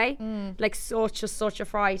anyway. Mm. Like such a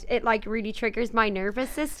fright. It like really triggers my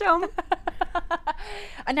nervous system.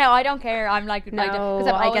 And now I don't care. I'm like, No, because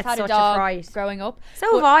I've I always get had a such a dog fright. growing up.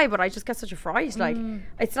 So have I, but I just get such a fright. Like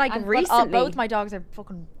it's like And recently. both my dogs are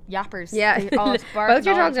fucking yappers. Yeah. They all just bark Both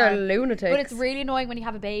your all the dogs are time. lunatics. But it's really annoying when you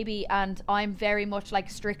have a baby, and I'm very much like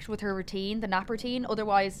strict with her routine, the nap routine.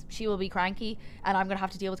 Otherwise, she will be cranky, and I'm gonna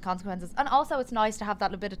have to deal with consequences. And also, it's nice to have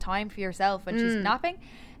that little bit of time for yourself when she's napping.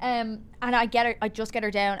 And I just get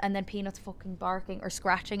her down, and then Peanut's fucking barking or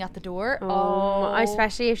scratching at the door.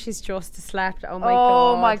 especially if she's just slept. Oh my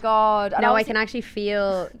Oh god. my god! And No, I obviously- can actually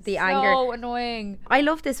feel the so anger. annoying. I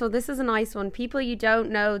love this one. This is a nice one. People you don't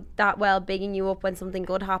know that well bigging you up when something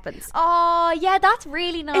good happens. Oh yeah, that's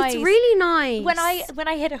really nice. It's really nice. when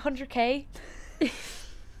I hit 100k.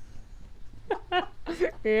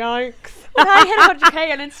 Yikes. When I hit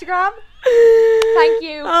 100k on Instagram, thank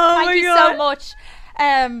you, thank you so much.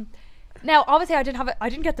 Now, obviously, I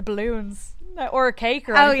didn't get the balloons or a cake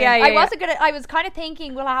or anything. I wasn't gonna. I was kind of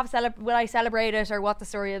thinking, will I celebrate it or what the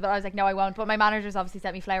story is? But I was like, no, I won't. But my managers obviously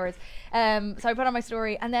sent me flowers. So I put on my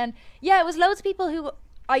story, and then it was loads of people who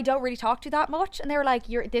I don't really talk to that much, and they were like,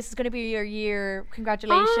 this is going to be your year,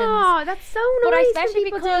 congratulations. Oh, that's so nice. But especially when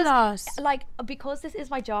people because do that. like, because this is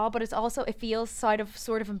my job, but it feels sort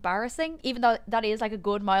of embarrassing, even though that is like a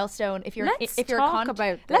good milestone. Let's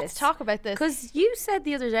talk about this, because you said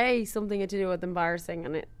the other day something to do with embarrassing,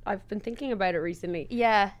 and I've been thinking about it recently.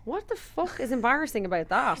 Yeah. What the fuck is embarrassing about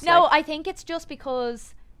that? No, I think it's just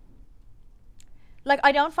because, like,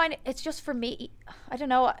 I don't find it's just for me. I don't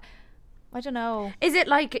know. Is it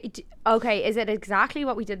like, okay, is it exactly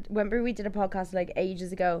what we did? Remember we did a podcast like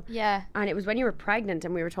ages ago? Yeah. And it was when you were pregnant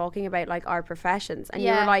and we were talking about like our professions. And you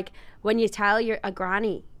were like, when you tell a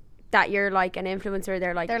granny that you're like an influencer,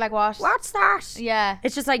 they're like, what? What's that? Yeah.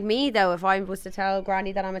 It's just like me though. If I was to tell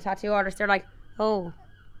granny that I'm a tattoo artist, they're like, oh,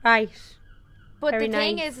 right. But Very the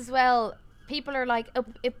thing nice. is as well, people are like,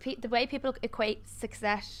 the way people equate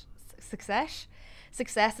success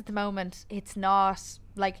at the moment, it's not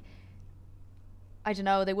like, I don't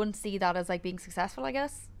know, they wouldn't see that as like being successful, I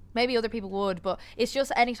guess. Maybe other people would, but it's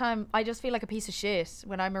just anytime I just feel like a piece of shit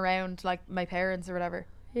when I'm around like my parents or whatever.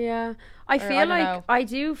 Yeah. I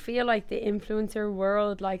do feel like the influencer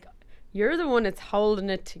world, like, you're the one that's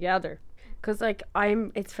holding it together. Because like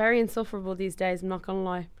it's very insufferable these days, I'm not gonna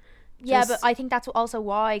lie. Yeah, but I think that's also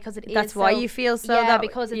why, because that's why you feel so. Yeah,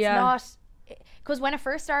 because it's not. Because when it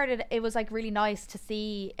first started, it was like really nice to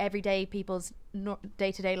see everyday people's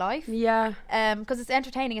day-to-day life. Yeah. Because it's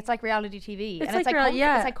entertaining. It's like reality TV, it's and like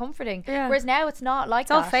it's like comforting. Yeah. Whereas now it's not like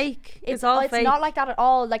that. It's all fake. It's all fake. It's not like that at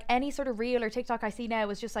all. Like any sort of reel or TikTok I see now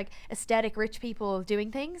is just like aesthetic rich people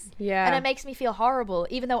doing things. Yeah. And it makes me feel horrible,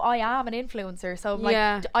 even though I am an influencer. So I'm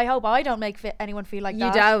like, I hope I don't make anyone feel like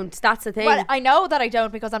that. You don't. That's the thing. Well, I know that I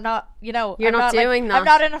don't, because I'm not. You're not doing that. I'm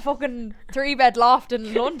not in a fucking 3-bed loft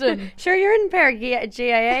in London. Sure, you're in a pair of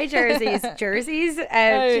GAA jerseys,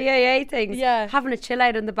 GAA things. Yeah. Having a chill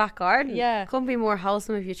out in the back garden. Yeah. Couldn't be more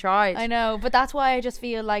wholesome if you tried. I know, but that's why I just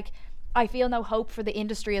feel like I feel no hope for the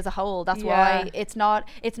industry as a whole. That's why it's not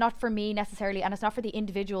for me necessarily, and it's not for the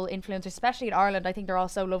individual influencers, especially in Ireland. I think they're all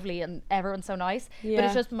so lovely and everyone's so nice. But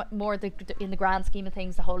it's just more in the grand scheme of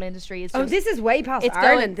things, the whole industry is just, this is way past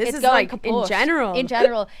Ireland. This is like kaput. in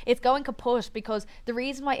general it's going kaput, because the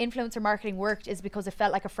reason why influencer marketing worked is because it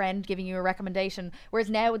felt like a friend giving you a recommendation, whereas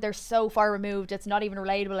now they're so far removed, it's not even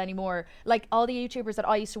relatable anymore. Like all the YouTubers that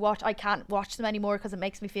I used to watch, I can't watch them anymore because it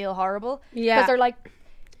makes me feel horrible. Because they're like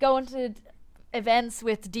going to events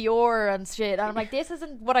with Dior and shit, and I'm like, this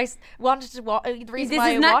isn't what I wanted to watch. The reason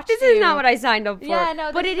why I watched this is not what I signed up for. Yeah,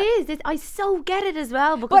 no, but it is. I so get it as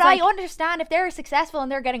well. Because but I understand if they're successful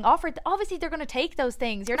and they're getting offered, obviously they're going to take those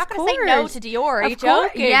things. You're not going to say no to Dior. Are you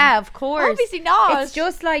joking? Yeah, of course. Obviously not. It's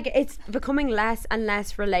just like it's becoming less and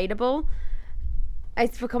less relatable.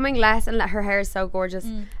 It's becoming less and her hair is so gorgeous.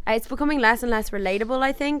 It's becoming less and less relatable,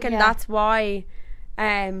 I think, and that's why.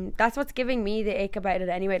 That's what's giving me the ick about it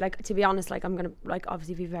anyway. Like, to be honest, like, I'm gonna like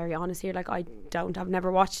obviously be very honest here. Like, I've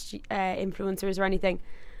never watched influencers or anything,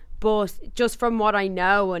 but just from what I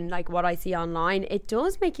know and like what I see online, it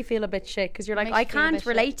does make you feel a bit shit, because you're like, I can't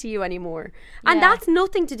relate to you anymore. And that's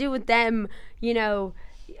nothing to do with them,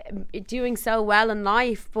 doing so well in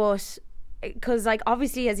life, but because like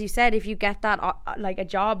obviously, as you said, if you get that like a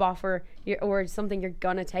job offer or something, you're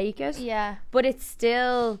gonna take it. Yeah. But it's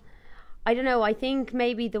still, I don't know, I think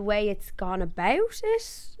maybe the way it's gone about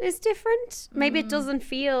it is different. Maybe it doesn't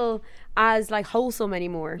feel as like wholesome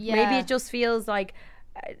anymore. Maybe it just feels like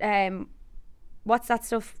what's that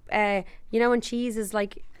stuff, when cheese is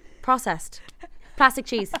like processed plastic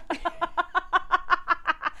cheese.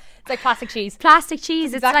 It's like plastic cheese. Plastic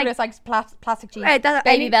cheese. It's like plastic cheese.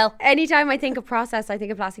 Baby Bell. Anytime I think of processed, I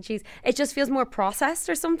think of plastic cheese. It just feels more processed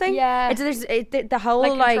or something. Yeah. The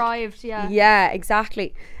whole like contrived. Yeah. Yeah,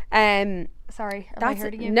 exactly. Sorry, am I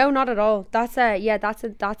hurting you? No, not at all. That's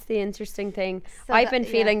the interesting thing. So I've been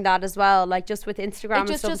feeling that as well. Like, just with Instagram, it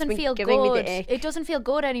just and stuff, doesn't feel giving good. Me the ick. It doesn't feel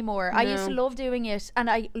good anymore. No. I used to love doing it, and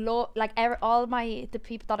I love like all the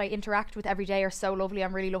people that I interact with every day are so lovely.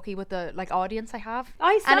 I'm really lucky with the like audience I have,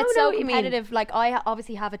 and it's so competitive. Like, I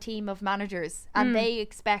obviously have a team of managers, and they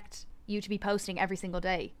expect you to be posting every single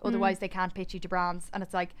day. Otherwise, they can't pitch you to brands, and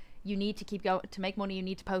it's like, you need to keep going to make money. You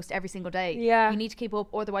need to post every single day. Yeah, you need to keep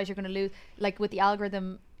up. Otherwise, you're going to lose. Like, with the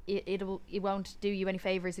algorithm, it won't do you any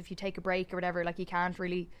favors if you take a break or whatever. Like, you can't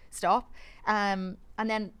really stop. And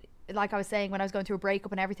then like I was saying, when I was going through a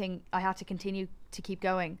breakup and everything, I had to continue to keep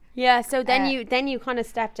going. Yeah, so then you kind of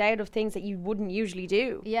stepped out of things that you wouldn't usually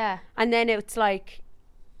do. Yeah. And then it's like,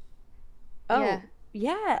 oh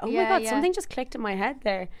my God, something just clicked in my head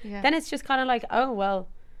there. Yeah. Then it's just kind of like, oh well,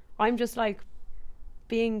 I'm just like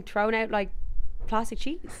being thrown out like plastic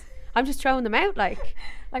cheese. I'm just throwing them out like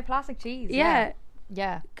plastic cheese. Yeah.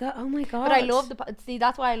 Yeah. Oh my God. But I love see,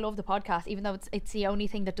 that's why I love the podcast, even though it's the only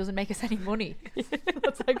thing that doesn't make us any money.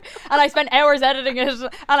 It's like, and I spend hours editing it, and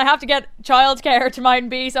I have to get childcare to mine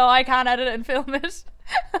be, so I can't edit it and film it.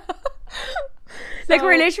 Like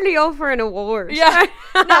we're literally up for an award. Yeah.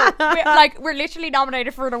 No, we're literally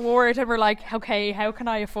nominated for an award, and we're like, okay, how can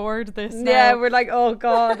I afford this now? Yeah, we're like, oh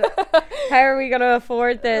God, how are we gonna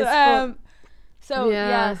afford this? So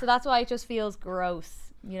that's why it just feels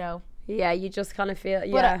gross, you know. Yeah, you just kind of feel,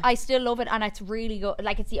 But I still love it, and it's really good.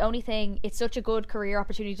 Like, it's the only thing, it's such a good career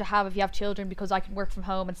opportunity to have if you have children, because I can work from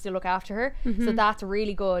home and still look after her. So that's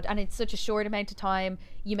really good, and it's such a short amount of time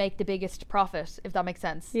you make the biggest profit, if that makes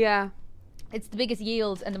sense. Yeah. It's the biggest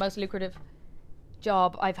yield and the most lucrative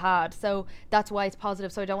job I've had, so that's why it's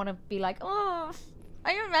positive. So I don't want to be like, oh,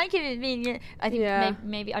 I don't like it. I think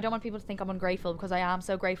maybe I don't want people to think I'm ungrateful, because I am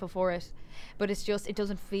so grateful for it, but it's just, it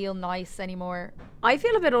doesn't feel nice anymore. I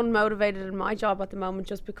feel a bit unmotivated in my job at the moment,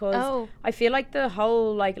 just because I feel like the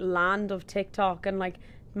whole like land of TikTok and like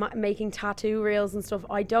making tattoo reels and stuff,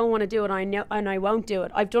 I don't want to do it. I know, and I won't do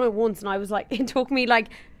it. I've done it once, and I was like, it took me like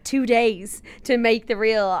 2 days to make the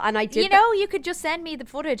reel, and I did. You know, you could just send me the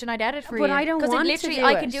footage and I'd edit for you. But I don't want to do it.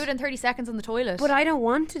 I can do it in 30 seconds on the toilet. But I don't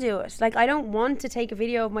want to do it. Like, I don't want to take a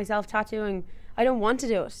video of myself tattooing. I don't want to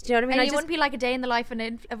do it. Do you know what I mean? And you wouldn't be like a day in the life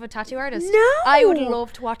of a tattoo artist? No! I would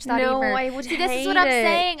love to watch that. No, Emer. I would See, hate this is what I'm it.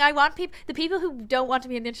 saying. I want the people who don't want to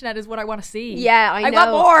be on the internet is what I want to see. Yeah, I know.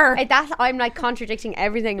 want more. I'm like contradicting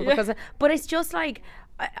everything because, but it's just like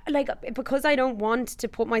because I don't want to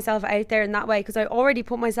put myself out there in that way, because I already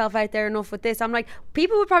put myself out there enough with this. I'm like,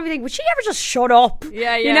 people would probably think, would she ever just shut up?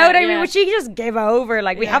 Yeah, you know what I mean? Would she just give over?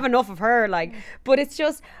 Like, we have enough of her. Like, but it's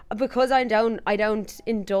just because I don't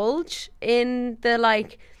indulge in the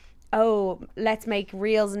like, oh, let's make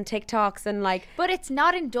reels and TikToks and like. But it's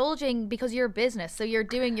not indulging, because you're a business, so you're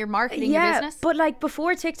doing your marketing business. But like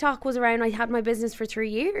before TikTok was around, I had my business for 3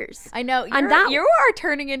 years. I know, you are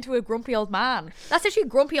turning into a grumpy old man. That's actually a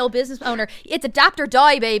grumpy old business owner. It's adapt or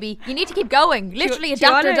die, baby. You need to keep going. Literally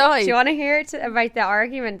adapt or die. Do you want to hear about the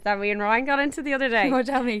argument that me and Ryan got into the other day? Oh,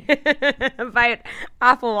 tell me. About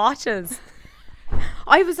Apple Watches.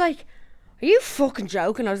 I was like, are you fucking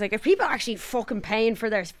joking? I was like, are people actually fucking paying for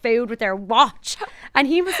their food with their watch? And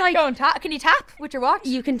he was like, go and tap. Can you tap with your watch?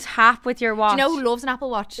 You can tap with your watch. Do you know who loves an Apple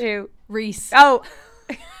Watch? Who? Reese. Oh.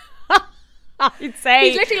 I'd say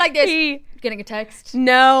he's literally like this, getting a text.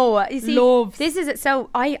 No, you see, loves. This is it. So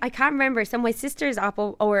I can't remember. So my sister's like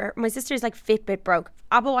Fitbit broke.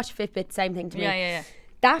 Apple Watch, Fitbit, same thing to me. Yeah.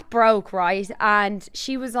 That broke, right? And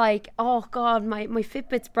she was like, oh God, my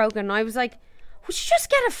Fitbit's broken. And I was like, would you just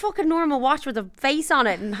get a fucking normal watch with a face on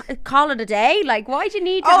it and call it a day? Like, why do you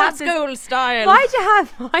need to have this? Old school style.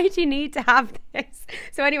 Why do you need to have this?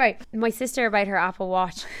 So anyway, my sister about her Apple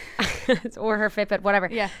Watch or her Fitbit, whatever.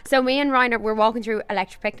 Yeah. So me and Ryan we're walking through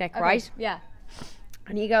Electric Picnic, right? Yeah.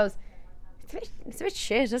 And he goes, it's a bit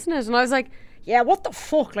shit, isn't it? And I was like, yeah, what the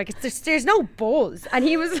fuck? Like, there's no buzz. And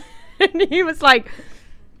he was like,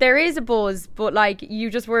 there is a buzz, but like you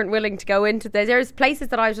just weren't willing to go into this. There's places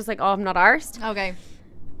that I was just like, oh, I'm not arsed. Okay.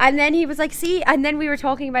 And then he was like, see, and then we were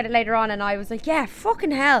talking about it later on, and I was like, yeah, fucking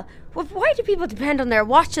hell. Well, why do people depend on their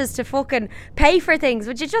watches to fucking pay for things?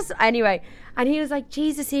 Would you just, anyway. And he was like,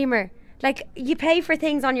 Jesus, Emer, like, you pay for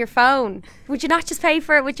things on your phone. Would you not just pay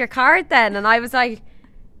for it with your card then? And I was like,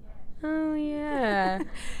 oh, yeah.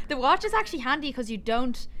 The watch is actually handy because you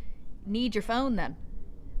don't need your phone then.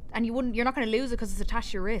 And you're not going to lose it because it's attached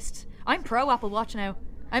to your wrist. I'm pro Apple Watch now.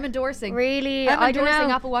 I'm endorsing. Really? I'm I don't endorsing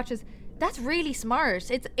know. Apple Watches. That's really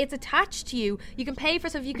smart. It's attached to you. You can pay for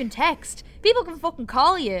stuff. You can text. People can fucking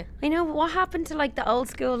call you. I know. What happened to like the old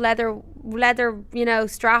school leather, you know,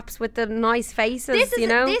 straps with the nice faces?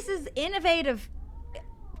 This is innovative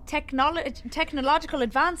technological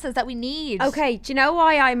advances that we need. Okay, do you know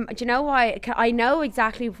why I know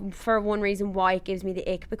exactly for one reason why it gives me the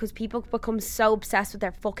ick, because people become so obsessed with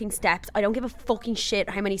their fucking steps. I don't give a fucking shit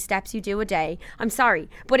how many steps you do a day. I'm sorry,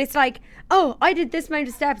 but it's like, oh, I did this amount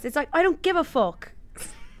of steps. It's like, I don't give a fuck.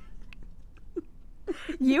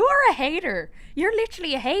 You are a hater. You're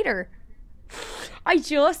literally a hater. I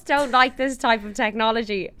just don't like this type of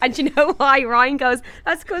technology. And you know why? Ryan goes,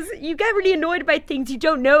 that's because you get really annoyed about things you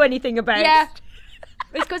don't know anything about. Yeah.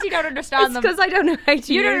 It's because you don't understand It's them. because I don't know how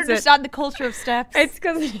to You use don't it. understand the culture of steps. It's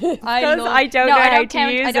because I don't know I how don't to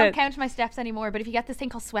count, use I don't it. count my steps anymore. But if you get this thing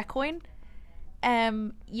called Sweatcoin,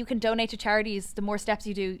 you can donate to charities. The more steps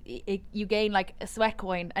you do, you gain like a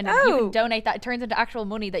Sweatcoin, and you Oh. can donate that. It turns into actual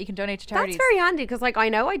money that you can donate to charities. That's very handy because, like, I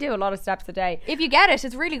know I do a lot of steps a day. If you get it,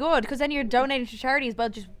 it's really good because then you're donating to charities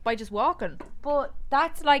by just walking. But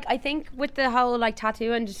that's like, I think with the whole like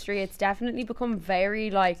tattoo industry, it's definitely become very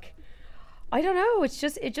like, I don't know.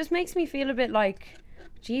 It just makes me feel a bit like,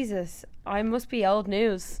 Jesus, I must be old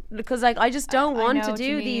news because like I just don't I want know to what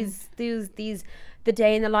you do mean. these the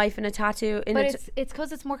day in the life in a tattoo. But it's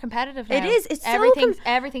because it's more competitive now. It is. It's everything's so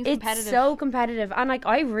everything's it's competitive. so competitive, and like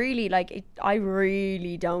I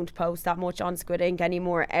really don't post that much on Squid Ink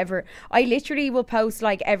anymore ever. I literally will post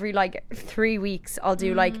like every like 3 weeks. I'll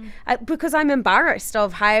do like because I'm embarrassed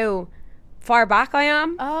of how far back I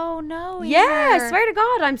am. Oh no! Yeah, I Emer. swear to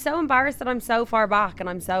God, I'm so embarrassed that I'm so far back, and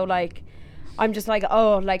I'm so like, I'm just like,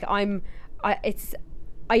 oh, like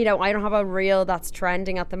you know, I don't have a reel that's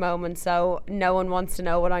trending at the moment, so no one wants to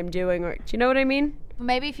know what I'm doing. Or, do you know what I mean?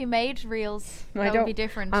 Maybe if you made reels, that would be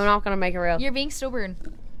different. I'm not gonna make a reel. You're being stubborn.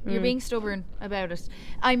 You're being stubborn about it.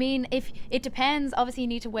 I mean, if it depends. Obviously, you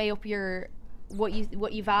need to weigh up what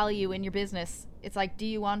you value in your business. It's like, do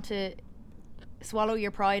you want to swallow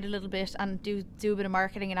your pride a little bit and do a bit of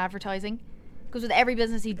marketing and advertising? Because with every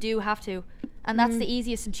business, you do have to. And that's the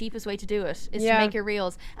easiest and cheapest way to do it, is to make your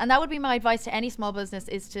reels. And that would be my advice to any small business,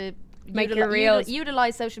 is to Make your reels.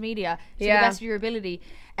 utilize social media to the best of your ability.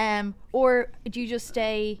 Or do you just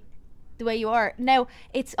stay the way you are? Now,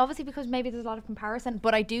 it's obviously because maybe there's a lot of comparison,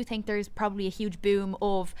 but I do think there's probably a huge boom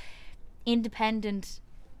of independent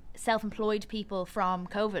self-employed people from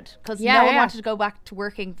COVID, because no one wanted to go back to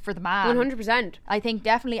working for the man. 100%. I think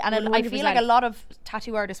definitely, and I feel like a lot of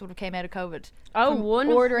tattoo artists would have came out of COVID. Oh, from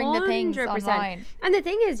 100%. ordering the things online. And the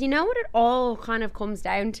thing is, you know what it all kind of comes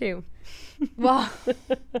down to? Well,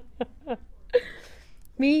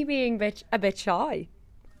 Me being a bit shy.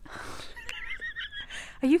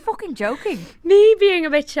 are you fucking joking? Me being a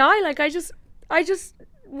bit shy. Like, I just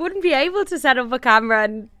wouldn't be able to set up a camera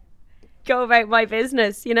and go about my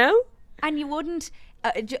business, you know? And you wouldn't.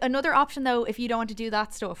 Another option, though, if you don't want to do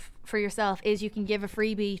that stuff for yourself, is you can give a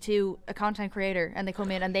freebie to a content creator, and they come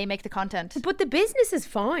in and they make the content. But the business is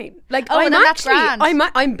fine. Like, Oh, I'm then that's actually,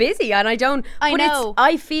 grand. I'm busy and I don't. I but know.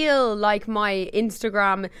 I feel like my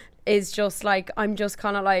Instagram is just like, I'm just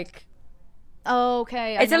kind of like.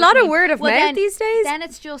 Okay. It's a lot of word of mouth these days. Then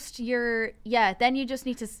it's just then you just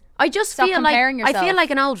need to. I just Stop feel like comparing I feel yourself. like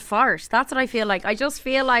an old fart. That's what I feel like. I just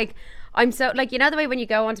feel like I'm so like, you know, the way when you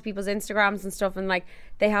go onto people's Instagrams and stuff, and like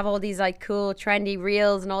they have all these like cool trendy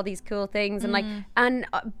reels and all these cool things, and like and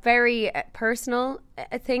very personal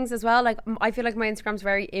things as well. Like I feel like my Instagram's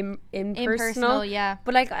very impersonal. Yeah.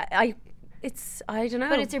 But like I don't know.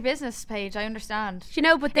 But it's your business page. I understand. you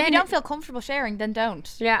know. But then If you don't feel comfortable sharing, then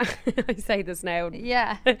don't. yeah, I say this now.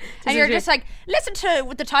 Yeah. And you're just like, listen to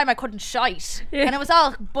with the time I couldn't shite. And it was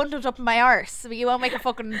all bundled up in my arse. But you won't make a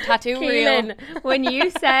fucking tattoo reel. Keelan, when you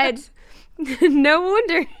said no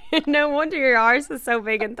wonder your arse is so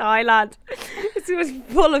big in Thailand. It was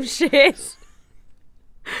full of shit.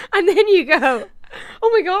 And then you go, oh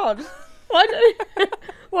my God, why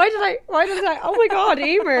did I oh my God,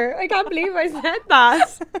 Emer, I can't believe I said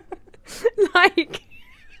that. Like,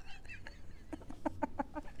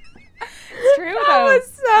 It's true, that though.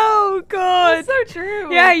 was so good. That's so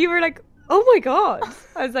true. Yeah, you were like, oh my God.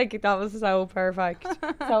 I was like, that was so perfect.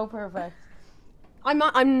 So perfect.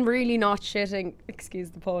 I'm really not shitting,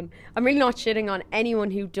 excuse the pun, I'm really not shitting on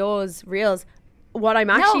anyone who does reels. What I'm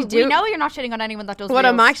actually doing, we know you're not shitting on anyone that does What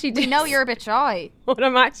I'm reels. actually We doing- know you're a bit shy. what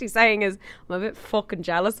I'm actually saying is I'm a bit fucking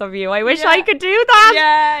jealous of you. I wish I could do that.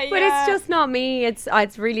 Yeah, But yeah. it's just not me. It's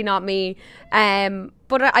really not me.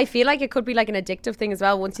 But I feel like it could be like an addictive thing as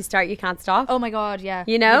well. Once you start, you can't stop. Oh my God, yeah.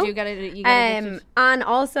 You know? You do get it. You get addicted. And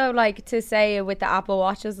also like to say with the Apple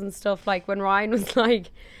Watches and stuff, like when Ryan was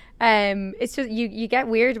like, it's just you get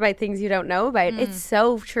weird about things you don't know about. It's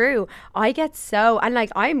so true. I get so, and like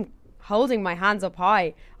I'm holding my hands up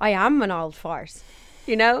high. I am an old fart.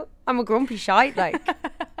 You know? I'm a grumpy shite, like.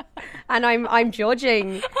 And I'm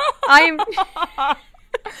judging. I'm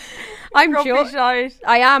Grumpy shite.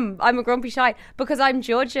 I am. I'm a grumpy shite because I'm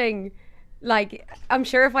judging. Like, I'm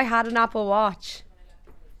sure if I had an Apple Watch.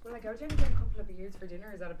 Will I go down and get a couple of beers for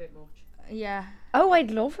dinner? Is that a bit much? Yeah. Oh,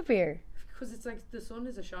 I'd love a beer. Because it's like the sun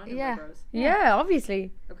is a shine on Yeah. my brows. Yeah,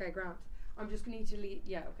 obviously. Okay, grand. I'm just going to need to leave.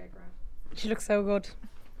 Yeah, okay, grand. She looks so good.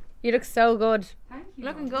 You look so good. Thank you.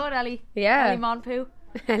 Looking good, Ellie. Yeah. Ellie Monpoo.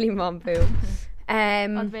 Ellie Mompu.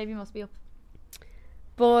 Oh, the baby must be up.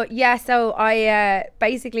 But yeah, so I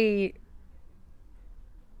basically...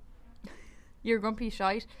 You're grumpy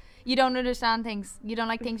shite. You don't understand things. You don't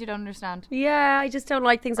like things you don't understand. Yeah, I just don't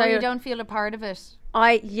like things. Or you don't feel a part of it.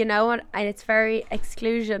 You know what? And it's very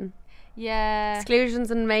exclusion. Yeah. Exclusion's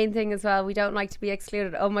the main thing as well. We don't like to be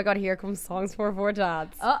excluded. Oh my God, here comes Songs for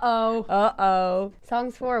Dads. Uh-oh.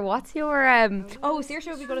 Songs for, what's your... Oh, Saoirse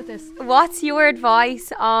would be good at this. What's your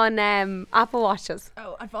advice on Apple Watches?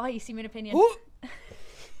 Oh, advice, you mean opinion.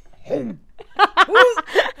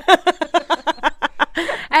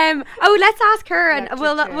 Let's ask her, and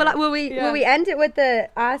will we end it with the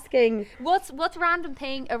asking? What's a random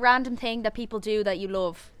thing that people do that you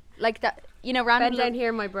love, like that, you know, random. Bend down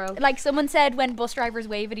here, my bro. Like someone said when bus drivers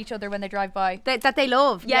wave at each other when they drive by. That they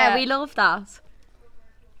love. Yeah, we love that.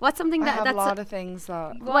 What's something I have that's a lot of things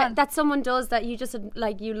that that someone does that you just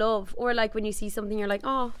like you love, or like when you see something you're like,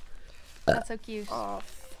 oh, that's so cute.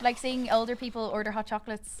 Like seeing older people order hot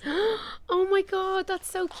chocolates. Oh my God, that's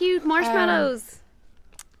so cute. Marshmallows.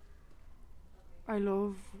 I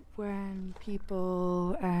love when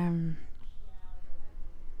people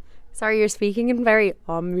Sorry, you're speaking in very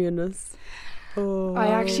ominous. Oh. I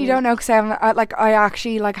actually don't know, because I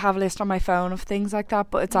actually have a list on my phone of things like that,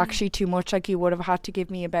 but it's actually too much. Like, you would have had to give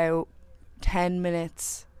me about 10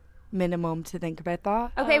 minutes minimum to think about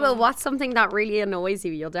that. Okay, well, what's something that really annoys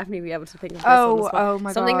you? You'll definitely be able to think of this oh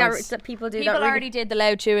my something God. that people do. People that really already did the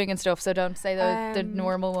loud chewing and stuff, so don't say the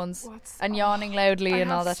normal ones. And yawning loudly and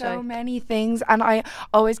all that shit. I have so many things, and I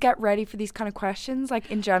always get ready for these kind of questions, like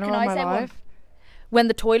in general in my life. When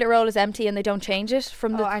the toilet roll is empty and they don't change it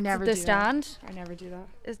from the stand. I never do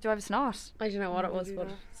that. Do I have a snot? I don't know what it was, but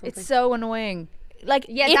it's so annoying. Like,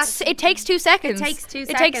 it takes 2 seconds. It takes 2 It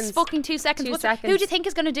seconds. takes fucking 2 seconds. 2 seconds. Who do you think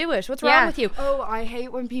is going to do it? What's wrong with you? Oh, I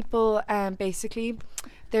hate when people basically,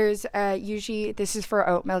 there's usually, this is for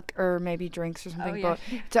oat milk or maybe drinks or something, but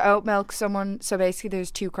to oat milk, so basically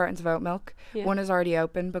there's 2 cartons of oat milk. One is already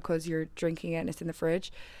open because you're drinking it and it's in the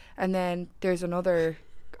fridge, and then there's another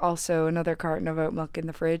carton of oat milk in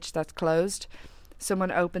the fridge that's closed.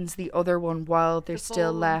 Someone opens the other one while there's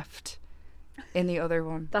still left in the other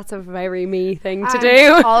one. That's a very me thing to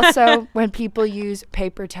do. Also, when people use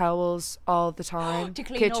paper towels all the time to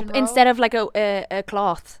clean up instead of like a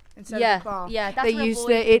cloth. Instead of a cloth. Yeah, that's they use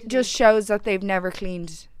it just shows that they've never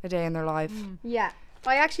cleaned a day in their life. Yeah.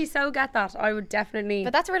 I actually so get that. I would definitely.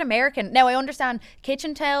 But that's a real American. Now I understand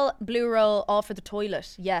kitchen towel, blue roll, all for the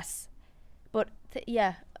toilet. Yes. But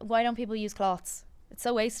why don't people use cloths? It's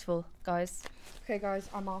so wasteful, guys. Okay, guys,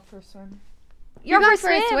 I'm off for a swim. You're going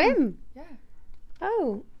for a swim? Yeah.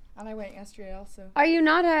 Oh. And I went yesterday also. Are you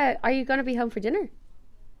going to be home for dinner?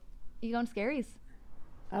 You going to Scaries?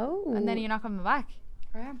 Oh. And then you're not coming back?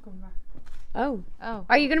 I am coming back. Oh.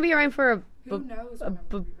 Are you going to be around for a... Who knows when I'm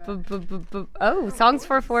gonna be back. Oh, Songs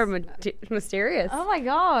for Mysterious. Oh my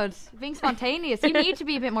God. Being spontaneous. You need to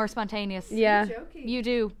be a bit more spontaneous. Yeah. Are you joking? You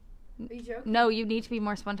do. Are you joking? No, you need to be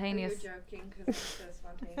more spontaneous. You're joking because I'm so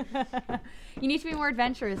spontaneous. You need to be more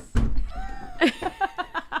adventurous.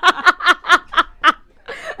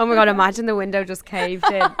 Oh my God, imagine the window just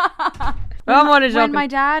caved in. When my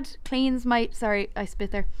dad cleans my... Sorry, I spit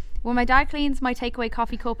there. When my dad cleans my takeaway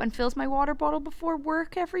coffee cup and fills my water bottle before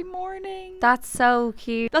work every morning. That's so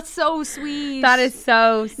cute. That's so sweet. That is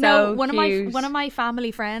so cute. One of my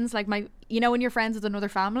family friends, like when you're friends with another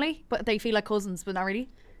family, but they feel like cousins, but not really.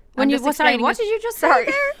 What did you just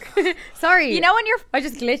say there? Sorry. You know when I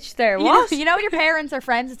just glitched there. What? You know when your parents are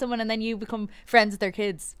friends with someone and then you become friends with their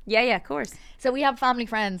kids? Yeah, of course. So we have family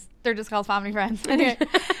friends. They're just called family friends.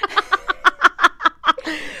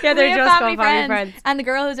 Yeah, they're just called family friends. And the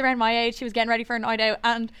girl who's around my age, she was getting ready for a night out,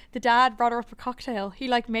 and the dad brought her up a cocktail. He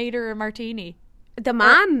made her a martini. The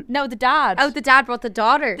man? No, the dad. Oh, the dad brought the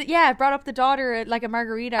daughter. Brought up the daughter like a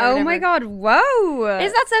margarita. Oh my God! Whoa!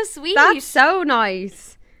 Isn't that so sweet? That's so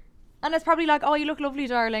nice. And it's probably like, oh, you look lovely,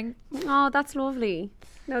 darling. Oh, that's lovely.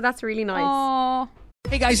 No, that's really nice. Oh.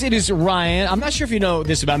 Hey guys, it is Ryan. I'm not sure if you know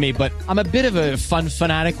this about me, but I'm a bit of a fun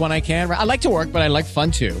fanatic when I can. I like to work, but I like fun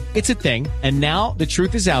too. It's a thing. And now the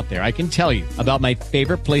truth is out there. I can tell you about my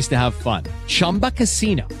favorite place to have fun. Chumba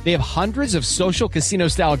Casino. They have hundreds of social casino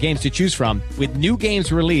style games to choose from with new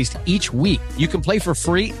games released each week. You can play for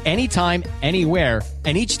free anytime, anywhere.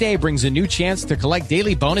 And each day brings a new chance to collect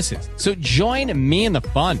daily bonuses. So join me in the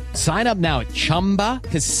fun. Sign up now at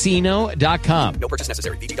ChumbaCasino.com. No purchase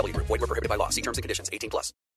necessary. VGW Group. Void where prohibited by law. See terms and conditions. 18+.